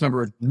the audience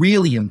member is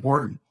really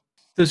important.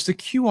 Does the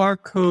QR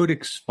code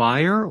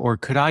expire, or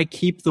could I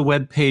keep the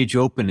web page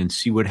open and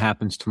see what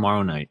happens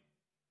tomorrow night?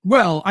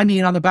 Well, I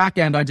mean, on the back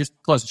end, I just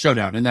close the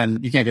showdown and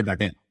then you can't get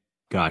back in.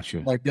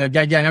 Gotcha.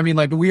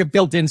 We have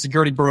built-in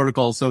security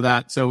protocols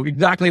so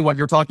exactly what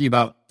you're talking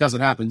about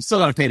doesn't happen. You still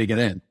got to pay to get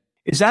in.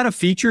 Is that a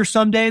feature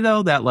someday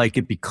though, that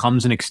it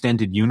becomes an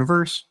extended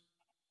universe?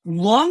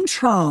 Long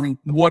term,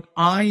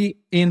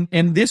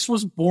 and this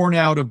was born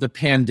out of the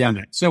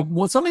pandemic.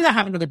 So something that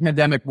happened with the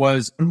pandemic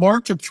was in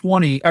March of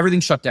 20, everything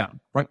shut down,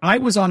 right? I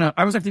was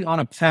actually on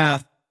a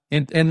path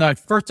in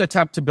the first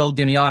attempt to build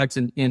Gamiotics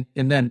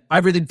and then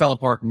everything fell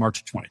apart in March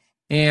of 20.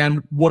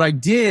 And what I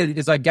did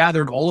is I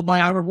gathered all of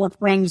my out-of-work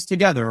friends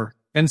together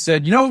and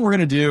said, you know what we're going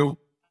to do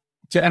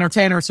to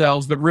entertain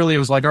ourselves? But really it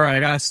was all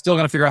right, I still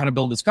got to figure out how to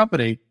build this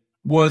company.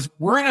 We're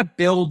going to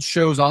build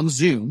shows on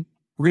Zoom.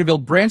 We're going to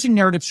build branching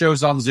narrative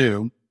shows on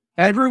Zoom.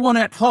 Everyone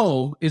at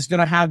home is going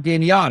to have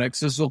Gamiotics.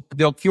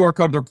 They'll QR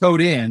code their code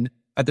in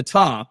at the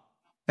top.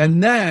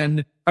 And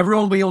then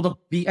everyone will be able to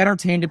be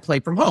entertained and play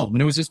from home.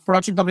 And it was this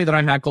production company that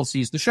I had called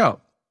Seize the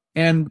Show.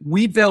 And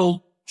we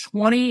built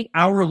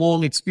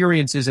 20-hour-long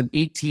experiences in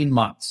 18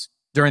 months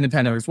during the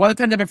pandemic. Why the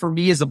pandemic for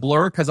me is a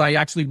blur, because I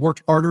actually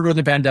worked harder during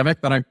the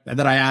pandemic than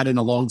I had in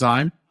a long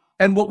time.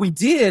 And what we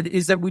did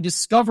is that we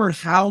discovered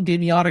how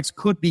Gamiotics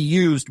could be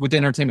used with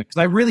entertainment, because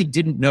I really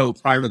didn't know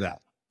prior to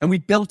that. And we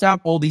built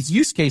out all these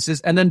use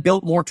cases and then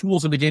built more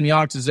tools into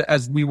Gamiotics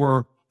as we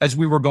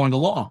were going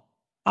along.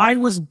 I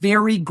was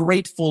very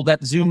grateful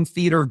that Zoom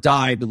Theater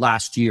died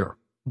last year,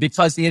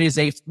 because it is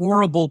a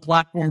horrible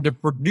platform to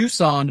produce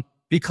on,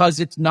 because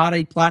it's not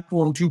a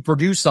platform to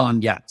produce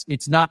on yet.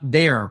 It's not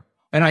there.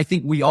 And I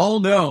think we all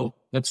know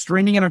that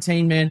streaming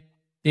entertainment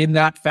in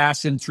that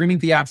fashion, streaming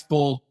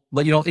theatrical,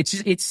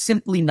 it's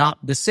simply not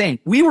the same.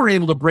 We were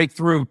able to break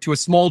through to a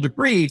small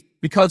degree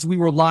because we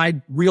were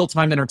live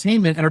real-time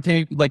entertainment,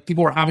 like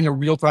people were having a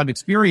real-time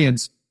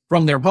experience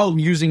from their home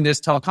using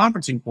this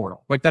teleconferencing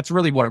portal. Like that's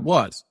really what it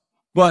was.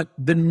 But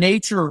the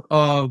nature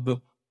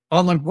of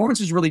online performance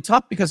is really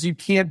tough because you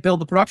can't build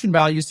the production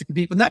values to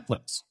compete with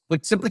Netflix.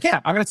 Like simply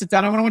can't. I'm going to sit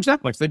down. I want to watch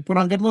Netflix. They put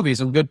on good movies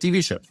and good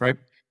TV shows, right?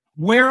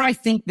 Where I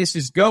think this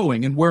is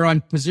going and where I'm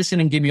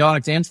positioning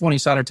Gamiotics and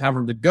 20-Sided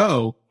Tavern to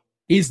go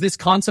is this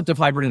concept of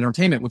hybrid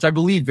entertainment, which I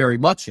believe very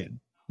much in,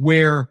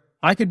 where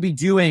I could be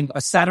doing a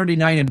Saturday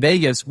night in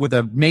Vegas with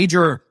a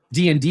major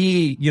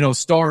D&D,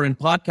 star and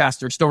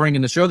podcaster starring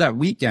in the show that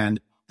weekend.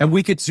 And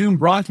we could Zoom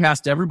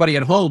broadcast to everybody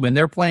at home and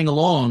they're playing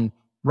along,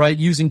 right?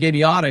 Using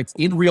Gamiotics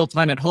in real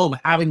time at home,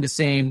 having the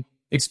same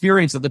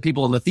experience that the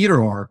people in the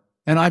theater are.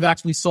 And I've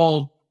actually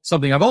solved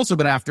something I've also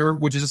been after,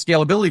 which is a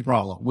scalability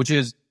problem, which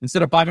is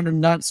instead of 500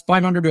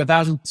 to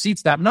 1,000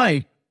 seats that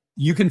night,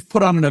 you can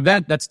put on an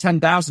event that's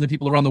 10,000 to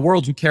people around the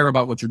world who care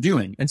about what you're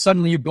doing. And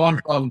suddenly you've gone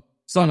from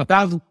selling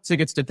 1,000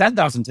 tickets to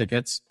 10,000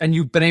 tickets, and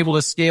you've been able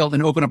to scale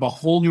and open up a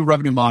whole new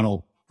revenue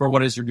model for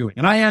what it is you're doing.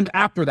 And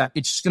after that,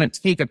 it's just going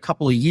to take a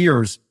couple of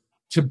years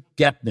to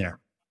get there.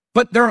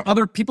 But there are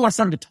other people are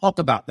starting to talk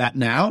about that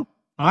now.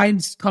 I'm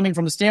coming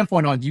from the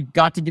standpoint of you've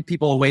got to give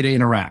people a way to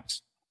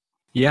interact.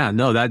 Yeah,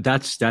 no,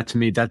 that's to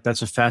me,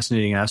 that's a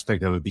fascinating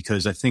aspect of it,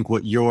 because I think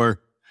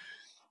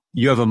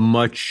you have a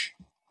much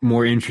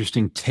more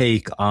interesting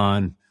take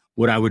on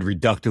what I would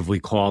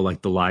reductively call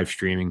like the live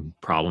streaming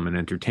problem in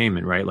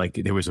entertainment, right? Like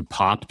there was a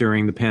pop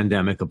during the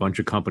pandemic, a bunch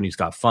of companies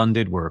got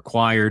funded, were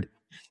acquired,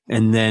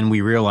 And then we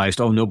realized,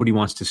 oh, nobody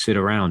wants to sit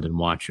around and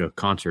watch a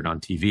concert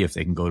on TV if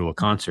they can go to a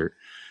concert.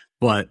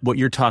 But what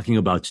you're talking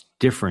about is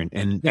different,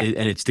 and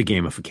it's the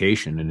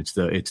gamification, and it's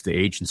the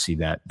agency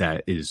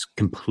that is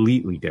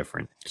completely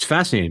different. It's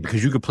fascinating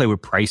because you could play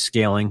with price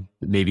scaling.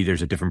 Maybe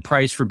there's a different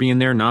price for being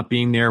there, not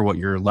being there, what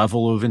your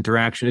level of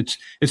interaction.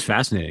 It's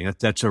fascinating.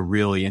 That's a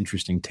really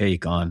interesting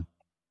take on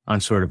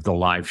sort of the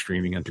live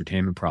streaming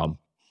entertainment problem.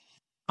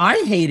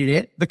 I hated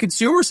it. The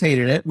consumers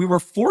hated it. We were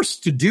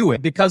forced to do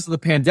it because of the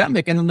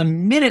pandemic. And then the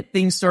minute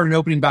things started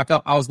opening back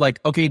up, I was like,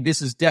 okay,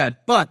 this is dead,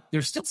 but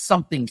there's still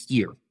something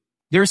here.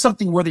 There's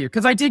something worthy here.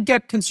 Because I did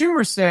get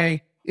consumers who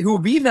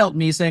emailed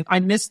me saying, I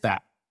missed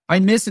that. I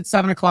miss at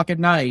 7:00 at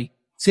night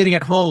sitting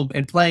at home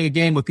and playing a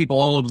game with people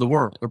all over the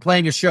world, or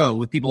playing a show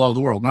with people all over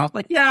the world. And I was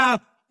like, yeah,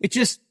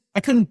 I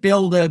couldn't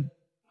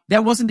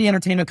that wasn't the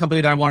entertainment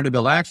company that I wanted to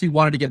build. I actually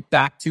wanted to get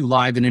back to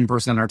live and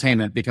in-person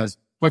entertainment because,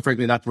 quite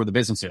frankly, that's where the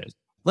business is.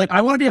 Like,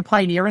 I want to be a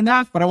pioneer in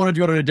that, but I want to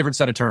do it on a different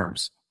set of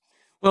terms.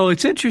 Well,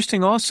 it's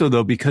interesting also,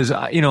 though, because,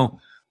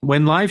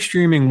 when live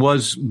streaming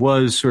was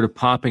sort of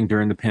popping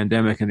during the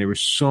pandemic and there was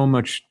so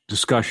much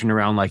discussion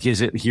around, like, is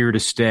it here to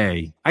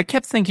stay? I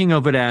kept thinking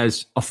of it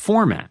as a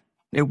format.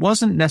 It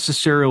wasn't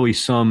necessarily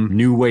some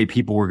new way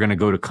people were going to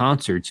go to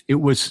concerts.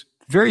 It was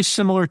very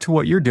similar to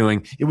what you're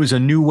doing. It was a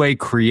new way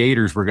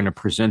creators were going to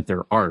present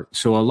their art.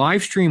 So a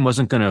live stream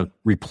wasn't going to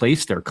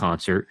replace their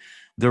concert.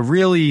 The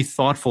really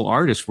thoughtful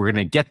artists were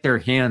going to get their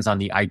hands on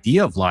the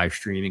idea of live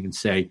streaming and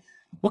say,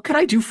 what can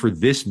I do for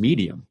this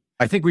medium?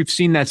 I think we've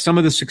seen that some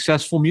of the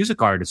successful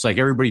music artists, like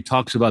everybody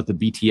talks about the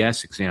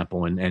BTS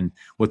example and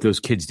what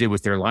those kids did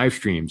with their live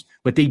streams,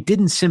 but they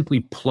didn't simply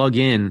plug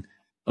in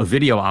a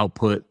video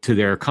output to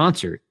their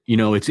concert.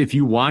 It's if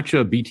you watch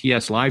a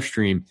BTS live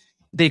stream,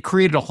 they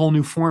created a whole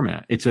new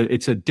format. It's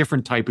a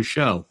different type of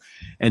show.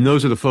 And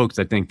those are the folks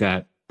I think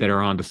that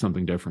are onto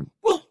something different.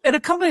 Well, and a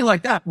company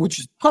like that, which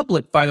is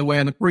public, by the way,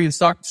 on the Korean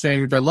Stock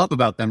Exchange, which I love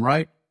about them,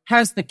 right,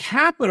 has the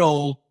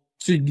capital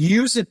to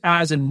use it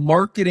as a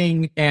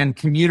marketing and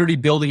community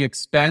building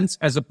expense,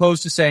 as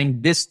opposed to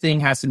saying this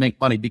thing has to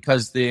make money,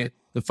 because the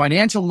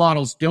financial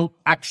models don't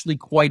actually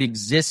quite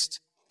exist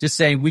to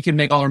say we can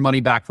make all our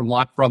money back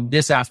from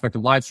this aspect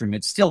of live streaming.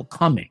 It's still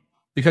coming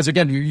because,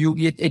 again,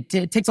 it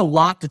takes a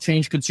lot to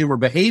change consumer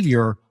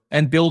behavior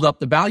and build up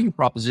the value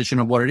proposition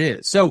of what it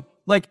is. So,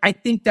 like, I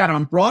think that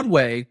on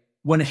Broadway,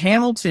 when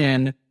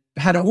Hamilton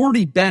had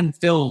already been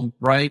filmed,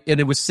 right, and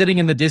it was sitting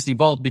in the Disney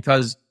vault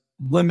because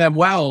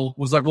Lin-Manuel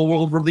was like, well,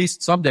 we'll release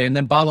it someday. And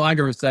then Bob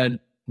Iger said,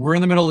 we're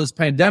in the middle of this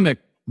pandemic.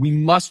 We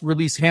must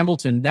release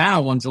Hamilton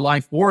now on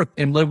July 4th.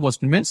 And Liv was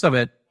convinced of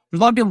it. There's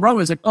a lot of people around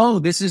was like, oh,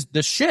 this is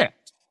the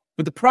shift.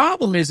 But the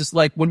problem is, it's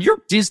like when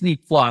you're Disney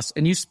Plus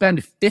and you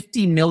spend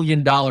 $50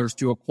 million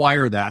to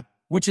acquire that,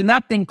 which in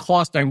that thing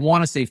cost, I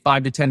want to say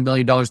 $5 to $10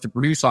 million to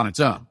produce on its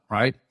own,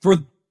 right? For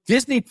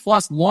Disney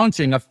Plus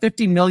launching a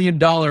 $50 million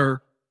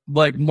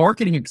like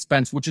marketing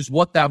expense, which is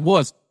what that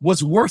was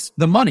worth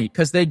the money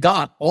because they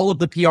got all of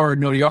the PR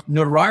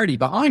notoriety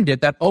behind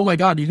it that, oh my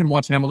God, you can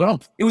watch Hamilton.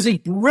 It was a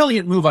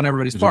brilliant move on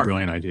everybody's part. A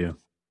brilliant idea.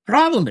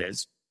 Problem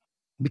is,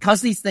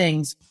 because these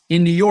things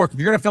in New York, if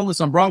you're going to film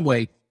this on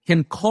Broadway,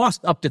 can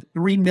cost up to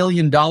 $3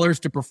 million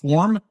to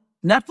perform,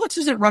 Netflix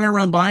isn't running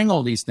around buying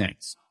all these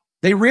things.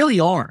 They really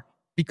are,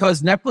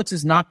 because Netflix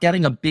is not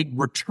getting a big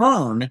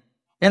return.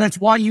 And it's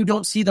why you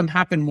don't see them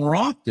happen more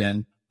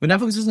often. But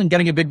Netflix isn't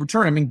getting a big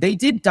return. I mean, they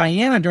did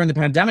Diana during the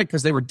pandemic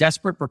because they were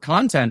desperate for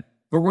content,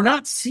 but we're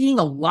not seeing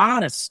a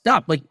lot of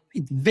stuff. Like,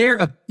 there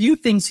are a few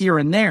things here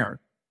and there.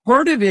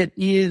 Part of it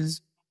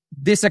is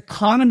this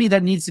economy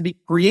that needs to be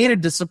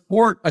created to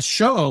support a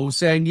show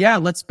saying, yeah,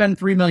 let's spend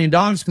 $3 million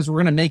because we're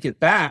going to make it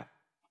back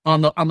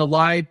on the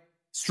live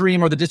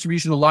stream, or the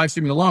distribution of live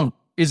streaming alone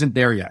isn't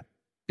there yet.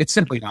 It's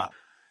simply not.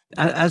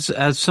 As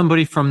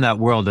somebody from that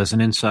world, as an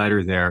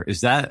insider there,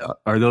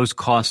 are those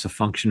costs a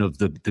function of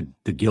the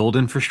guild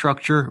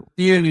infrastructure?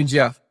 The unions,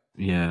 yeah.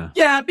 Yeah.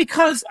 Yeah,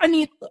 because I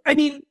mean,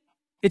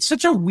 it's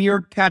such a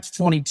weird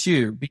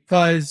catch-22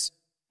 because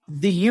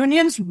the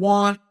unions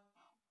want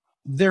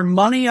their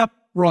money up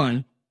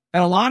front,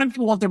 and a lot of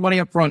people want their money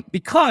up front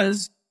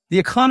because the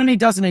economy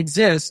doesn't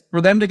exist for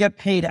them to get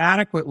paid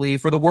adequately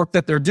for the work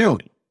that they're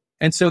doing.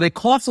 And so they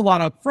cost a lot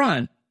up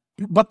front,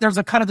 but there's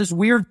a kind of this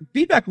weird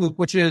feedback loop,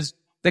 which is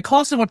they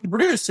cost so much to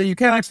produce, so you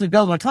can't actually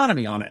build an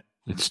economy on it.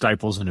 It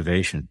stifles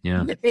innovation.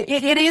 Yeah,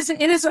 it is.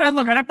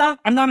 Look,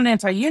 I'm not an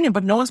anti-union,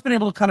 but no one's been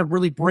able to kind of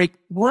really break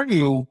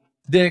through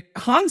the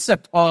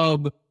concept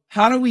of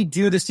how do we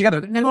do this together.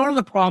 And one of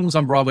the problems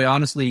on Broadway,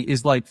 honestly,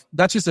 is like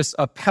that's just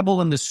a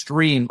pebble in the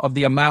stream of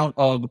the amount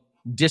of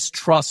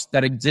distrust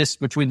that exists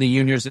between the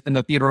unions and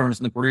the theater owners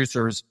and the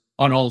producers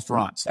on all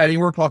fronts. I mean,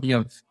 we're talking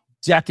of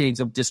decades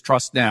of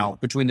distrust now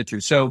between the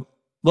two. So,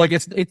 like,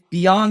 it's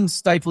beyond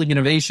stifling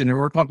innovation. And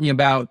we're talking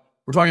about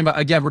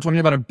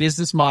a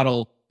business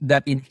model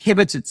that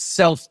inhibits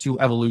itself to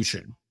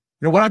evolution.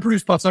 You know, when I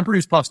produce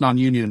Puffs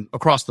non-union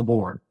across the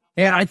board.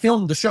 And I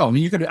filmed the show. I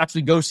mean, you could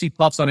actually go see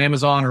Puffs on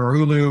Amazon or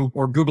Hulu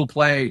or Google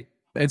Play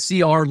and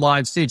see our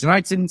live stage. And I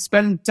didn't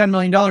spend $10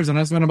 million and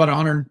I spent about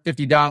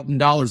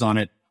 $150,000 on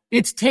it.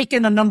 it's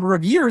taken a number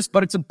of years,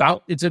 but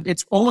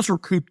it's almost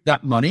recouped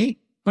that money.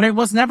 But it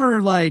was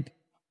never like,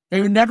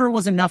 there never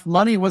was enough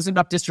money, wasn't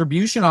enough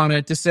distribution on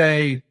it to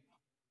say,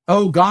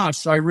 oh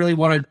gosh, I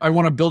want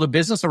to build a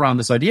business around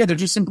this idea. There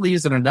just simply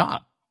isn't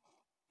enough.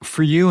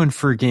 For you and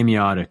for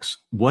Gamiotics,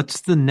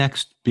 what's the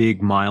next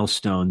big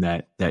milestone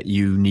that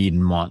you need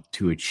and want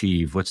to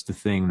achieve? What's the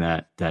thing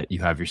that you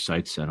have your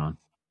sights set on?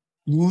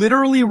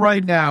 Literally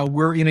right now,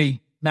 we're in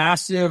a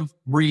massive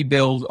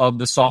rebuild of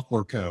the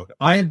software code.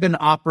 I have been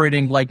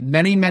operating like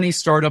many, many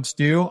startups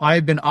do. I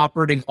have been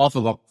operating off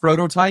of a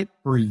prototype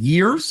for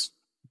years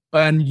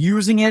and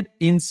using it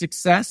in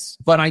success,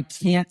 but I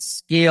can't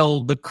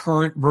scale the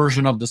current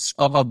version of the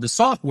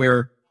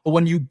software. But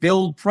when you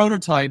build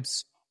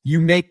prototypes, you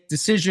make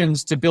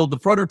decisions to build the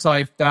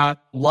prototype that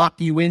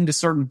lock you into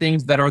certain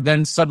things that are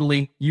then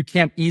suddenly you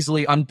can't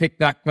easily unpick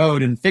that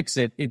code and fix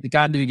it. It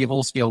got to be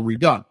whole scale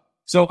redone.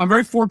 So I'm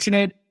very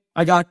fortunate.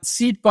 I got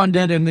seed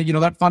funded, and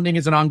that funding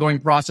is an ongoing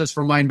process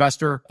from my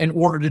investor in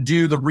order to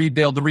do the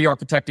rebuild, the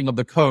re-architecting of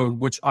the code,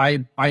 which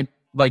I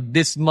like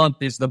this month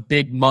is the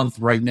big month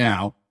right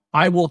now.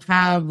 I will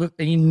have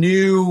a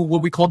new,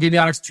 what we call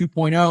Gamiotics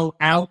 2.0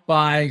 out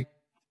by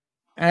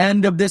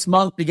end of this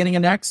month, beginning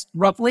of next,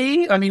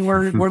 roughly. I mean,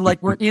 we're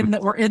in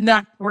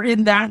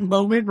that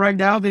moment right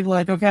now, being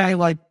like, okay,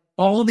 like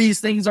all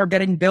these things are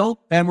getting built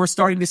and we're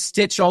starting to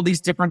stitch all these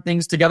different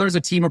things together as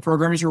a team of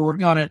programmers who are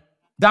working on it.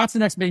 That's the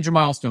next major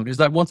milestone, is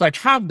that once I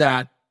have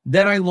that,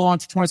 then I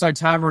launch 20-Sided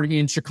Tavern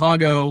in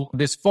Chicago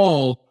this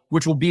fall,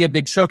 which will be a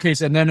big showcase.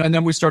 And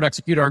then we start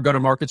executing our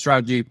go-to-market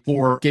strategy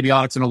for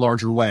Gamiotics in a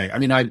larger way. I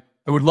mean, I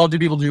would love to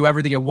be able to do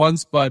everything at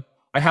once, but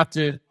I have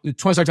to,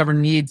 20-Sided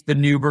Tavern needs the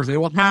new version. They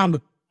will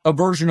have a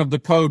version of the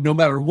code no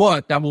matter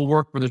what that will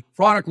work for its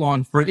product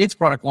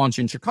launch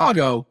in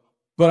Chicago.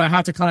 But I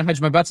have to kind of hedge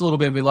my bets a little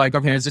bit and be like,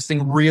 okay, is this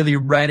thing really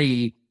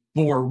ready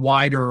for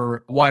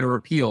wider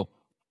appeal?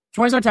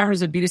 20-Sided Tavern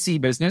is a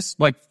B2C business,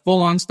 like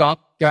full on stuff.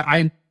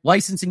 I'm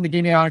licensing the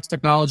Gamiotics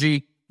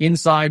technology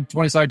inside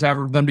 20-Sided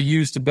Tavern for them to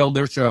use to build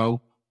their show.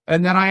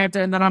 And then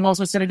I'm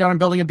also sitting down and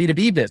building a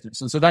B2B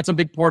business. And so that's a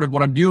big part of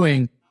what I'm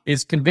doing,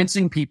 is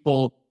convincing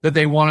people that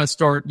they want to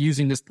start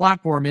using this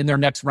platform in their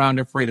next round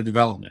of creative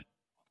development.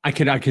 I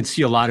could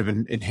see a lot of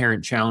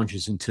inherent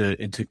challenges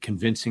into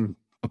convincing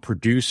a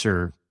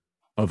producer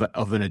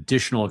of an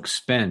additional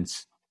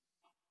expense.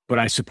 But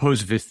I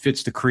suppose if it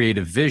fits the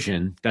creative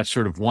vision, that's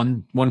sort of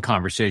one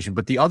conversation.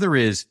 But the other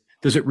is,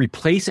 does it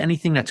replace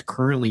anything that's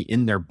currently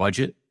in their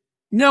budget?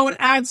 No, it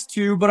adds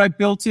to, but I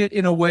built it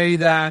in a way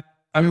that,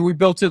 we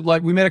built it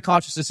like, we made a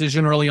conscious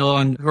decision early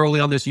on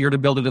this year to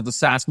build it as a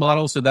SaaS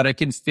model so that it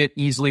can fit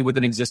easily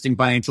within existing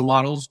financial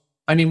models.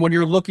 I mean, when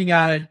you're looking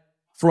at it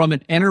from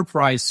an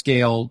enterprise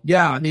scale,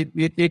 yeah,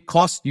 it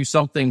costs you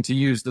something to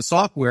use the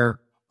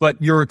software,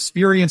 but your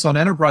experience on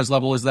enterprise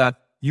level is that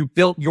you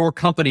built your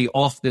company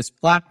off this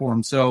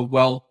platform. So,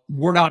 well,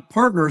 we're not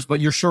partners,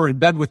 but you're sure in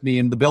bed with me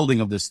in the building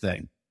of this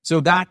thing. So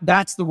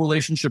that's the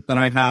relationship that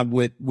I have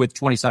with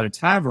 20-Sided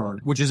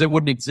Tavern, which is it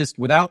wouldn't exist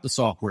without the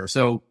software.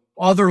 So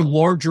other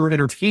larger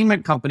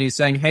entertainment companies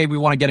saying, hey, we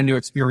want to get into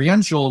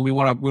experiential and we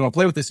want to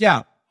play with this.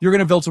 Yeah, you're going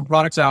to build some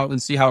products out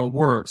and see how it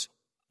works.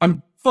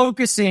 I'm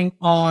focusing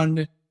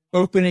on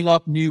opening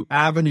up new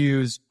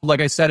avenues,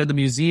 like I said, in the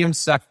museum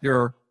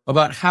sector,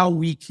 about how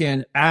we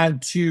can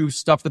add to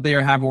stuff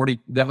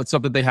that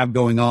stuff that they have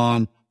going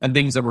on and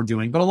things that we're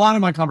doing. But a lot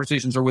of my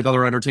conversations are with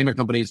other entertainment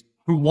companies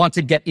who want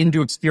to get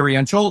into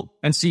experiential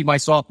and see my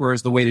software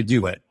as the way to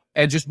do it.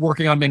 And just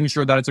working on making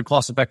sure that it's a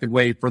cost-effective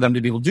way for them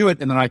to be able to do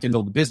it, and then I can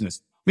build a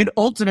business. I mean,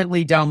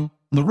 ultimately, down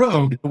the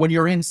road, when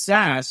you're in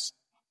SaaS,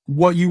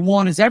 what you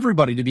want is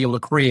everybody to be able to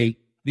create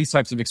these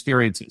types of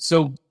experiences.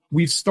 So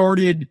we've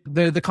started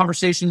the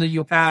conversation that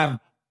you have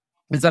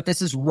is that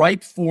this is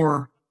ripe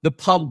for the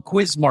pub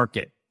quiz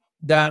market,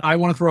 that I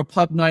want to throw a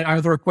pub night, I want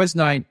to throw a quiz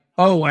night.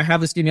 Oh, I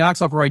have this Gamiotics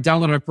software, I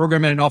download it,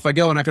 program it, and off I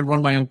go, and I can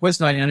run my own quiz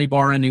night in any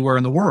bar anywhere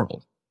in the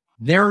world.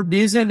 There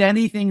isn't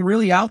anything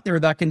really out there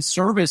that can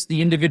service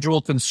the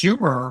individual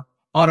consumer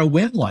on a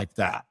whim like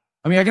that.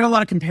 I mean, I get a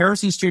lot of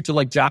comparisons to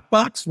like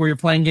Jackbox, where you're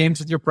playing games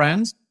with your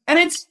friends, and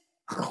it's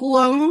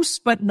close,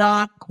 but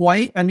not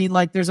quite. I mean,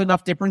 like there's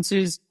enough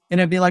differences, and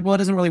it'd be like, well, it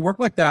doesn't really work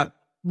like that.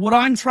 What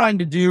I'm trying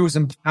to do is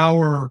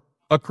empower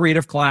a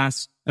creative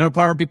class and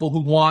empower people who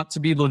want to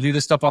be able to do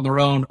this stuff on their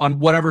own on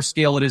whatever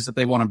scale it is that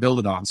they want to build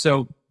it on.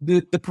 So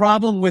the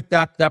problem with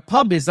that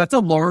pub is that's a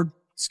large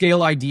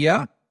scale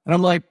idea. And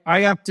I'm like,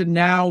 I have to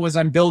now, as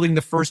I'm building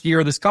the first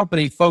year of this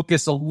company,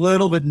 focus a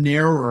little bit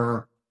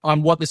narrower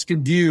on what this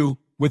can do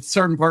with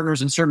certain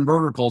partners and certain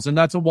verticals. And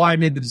that's why I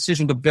made the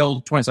decision to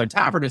build 20-Sided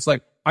Tavern. It's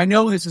like, I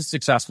know this is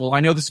successful.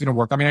 I know this is going to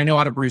work. I mean, I know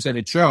how to produce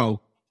a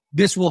show.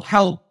 This will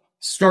help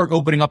start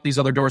opening up these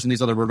other doors and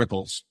these other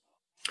verticals.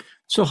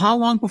 So how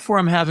long before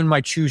I'm having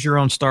my choose your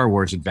own Star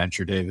Wars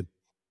adventure, David?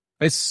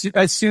 As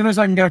soon as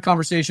I can get a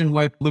conversation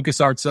with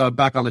LucasArts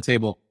back on the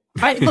table.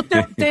 Look,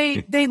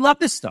 they love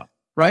this stuff,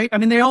 right? I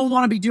mean, they all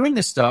want to be doing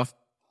this stuff.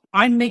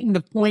 I'm making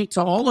the point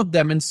to all of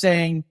them and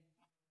saying,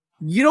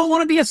 you don't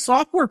want to be a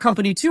software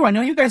company too. I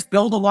know you guys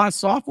build a lot of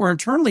software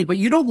internally, but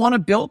you don't want to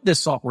build this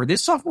software.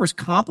 This software is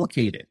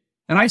complicated.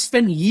 And I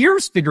spend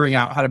years figuring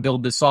out how to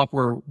build this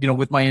software,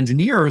 with my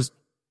engineers.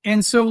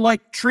 And so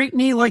like, treat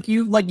me like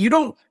you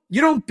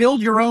don't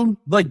build your own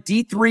like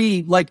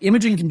D3, like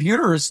imaging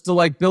computers to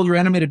like build your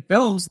animated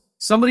films.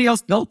 Somebody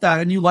else built that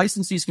and you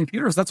license these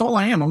computers. That's all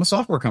I am. I'm a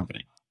software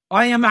company.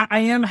 I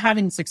am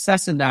having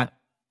success in that,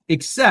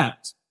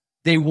 except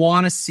they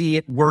want to see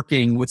it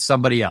working with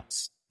somebody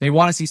else. They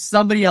want to see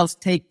somebody else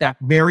take that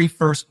very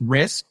first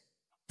risk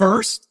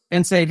first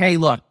and say, hey,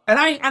 look, and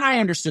I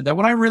understood that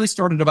when I really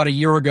started about a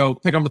year ago,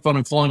 picking up the phone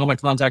and calling all my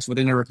contacts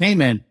within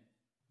entertainment,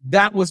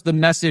 that was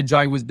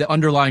the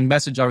underlying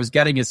message I was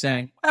getting is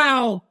saying,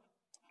 well,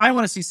 I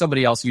want to see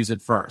somebody else use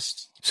it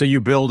first. So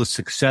you build a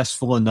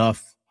successful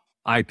enough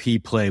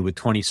IP play with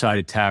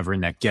 20-Sided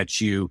Tavern that gets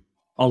you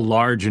a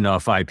large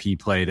enough IP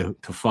play to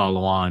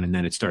follow on, and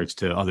then it starts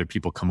to other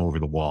people come over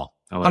the wall.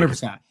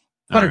 100%.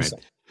 100%. Right.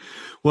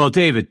 Well,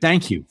 David,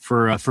 thank you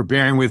for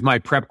bearing with my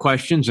prep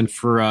questions and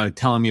for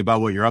telling me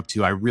about what you're up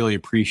to. I really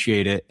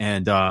appreciate it,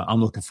 and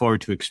I'm looking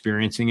forward to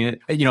experiencing it.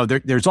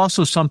 There's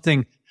also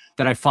something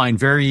that I find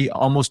very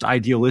almost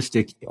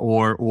idealistic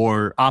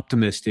or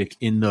optimistic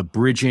in the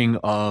bridging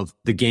of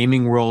the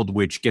gaming world,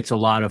 which gets a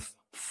lot of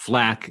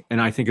flack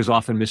and I think is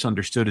often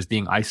misunderstood as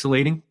being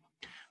isolating,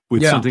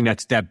 with something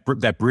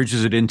that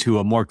bridges it into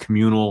a more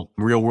communal,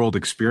 real world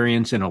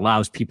experience and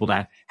allows people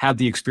to have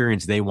the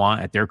experience they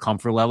want at their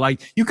comfort level.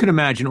 Like you can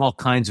imagine all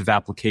kinds of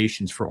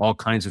applications for all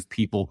kinds of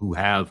people who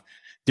have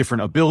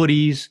different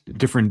abilities,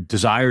 different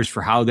desires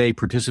for how they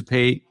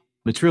participate.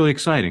 It's really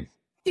exciting.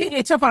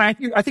 It's so fun.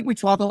 I think we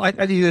talk,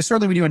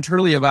 certainly we do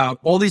internally about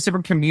all these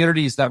different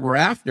communities that we're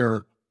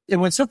after. And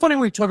what's so funny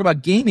when we talk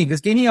about gaming, because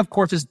gaming, of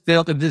course, has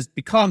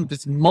become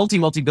this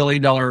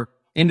multi-billion dollar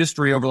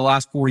industry over the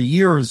last 4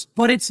 years,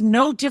 but it's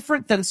no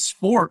different than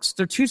sports.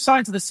 They're two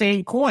sides of the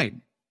same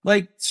coin.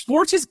 Like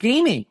sports is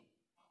gaming.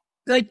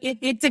 Like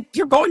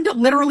you're going to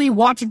literally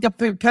watch a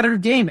competitive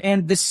game,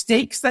 and the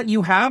stakes that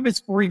you have is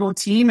for your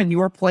team and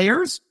your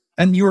players,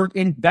 and your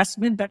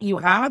investment that you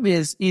have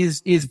is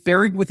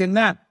buried within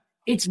that.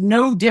 It's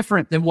no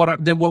different than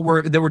what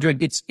we're doing.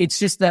 It's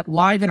just that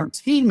live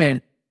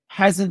entertainment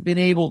hasn't been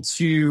able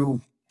to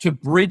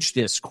bridge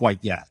this quite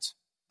yet.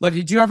 Like,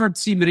 did you ever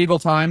see Medieval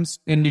Times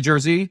in New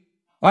Jersey?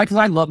 Because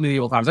I love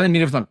Medieval Times. I think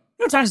Medieval Times.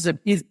 Medieval Times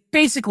is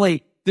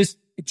basically this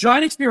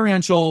giant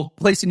experiential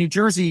place in New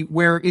Jersey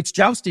where it's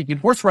jousting and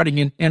horse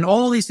riding and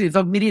all these things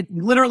of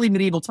literally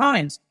medieval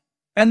times.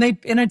 And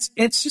it's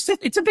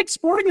a big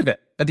sporting event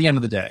at the end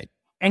of the day.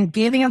 And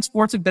gaming and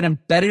sports have been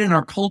embedded in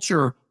our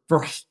culture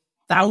for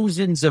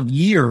thousands of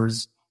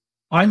years.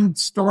 I'm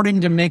starting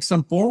to make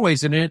some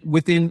forays in it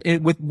with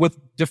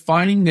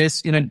defining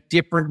this in a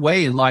different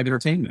way in live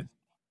entertainment.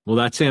 Well,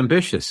 that's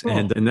ambitious,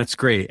 and that's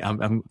great.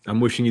 I'm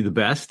wishing you the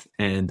best,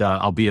 and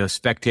I'll be a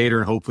spectator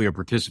and hopefully a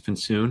participant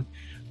soon.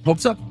 Hope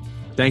so.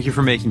 Thank you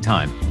for making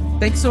time.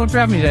 Thanks so much for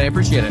having me today. I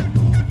appreciate it.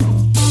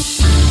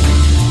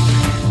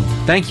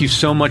 Thank you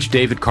so much,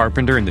 David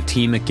Carpenter and the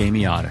team at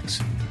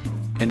Gamiotics.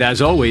 And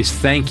as always,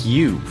 thank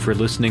you for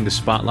listening to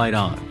Spotlight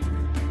On.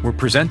 We're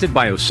presented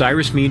by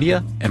Osiris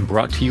Media and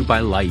brought to you by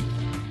Light.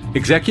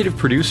 Executive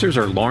producers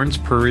are Lawrence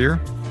Purrier,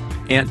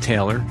 Ant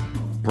Taylor,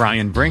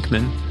 Brian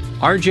Brinkman,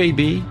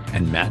 RJB,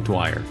 and Matt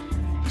Dwyer.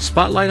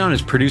 Spotlight On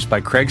is produced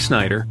by Craig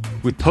Snyder,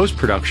 with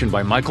post-production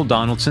by Michael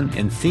Donaldson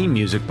and theme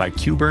music by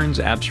Q-Burn's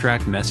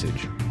Abstract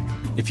Message.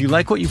 If you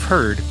like what you've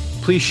heard,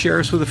 please share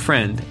us with a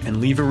friend and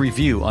leave a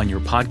review on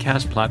your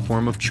podcast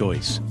platform of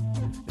choice.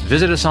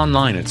 Visit us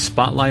online at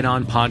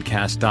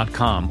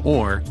spotlightonpodcast.com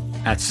or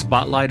at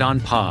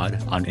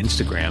SpotlightOnPod on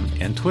Instagram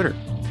and Twitter.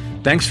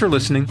 Thanks for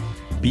listening.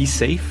 Be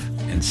safe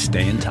and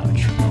stay in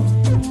touch.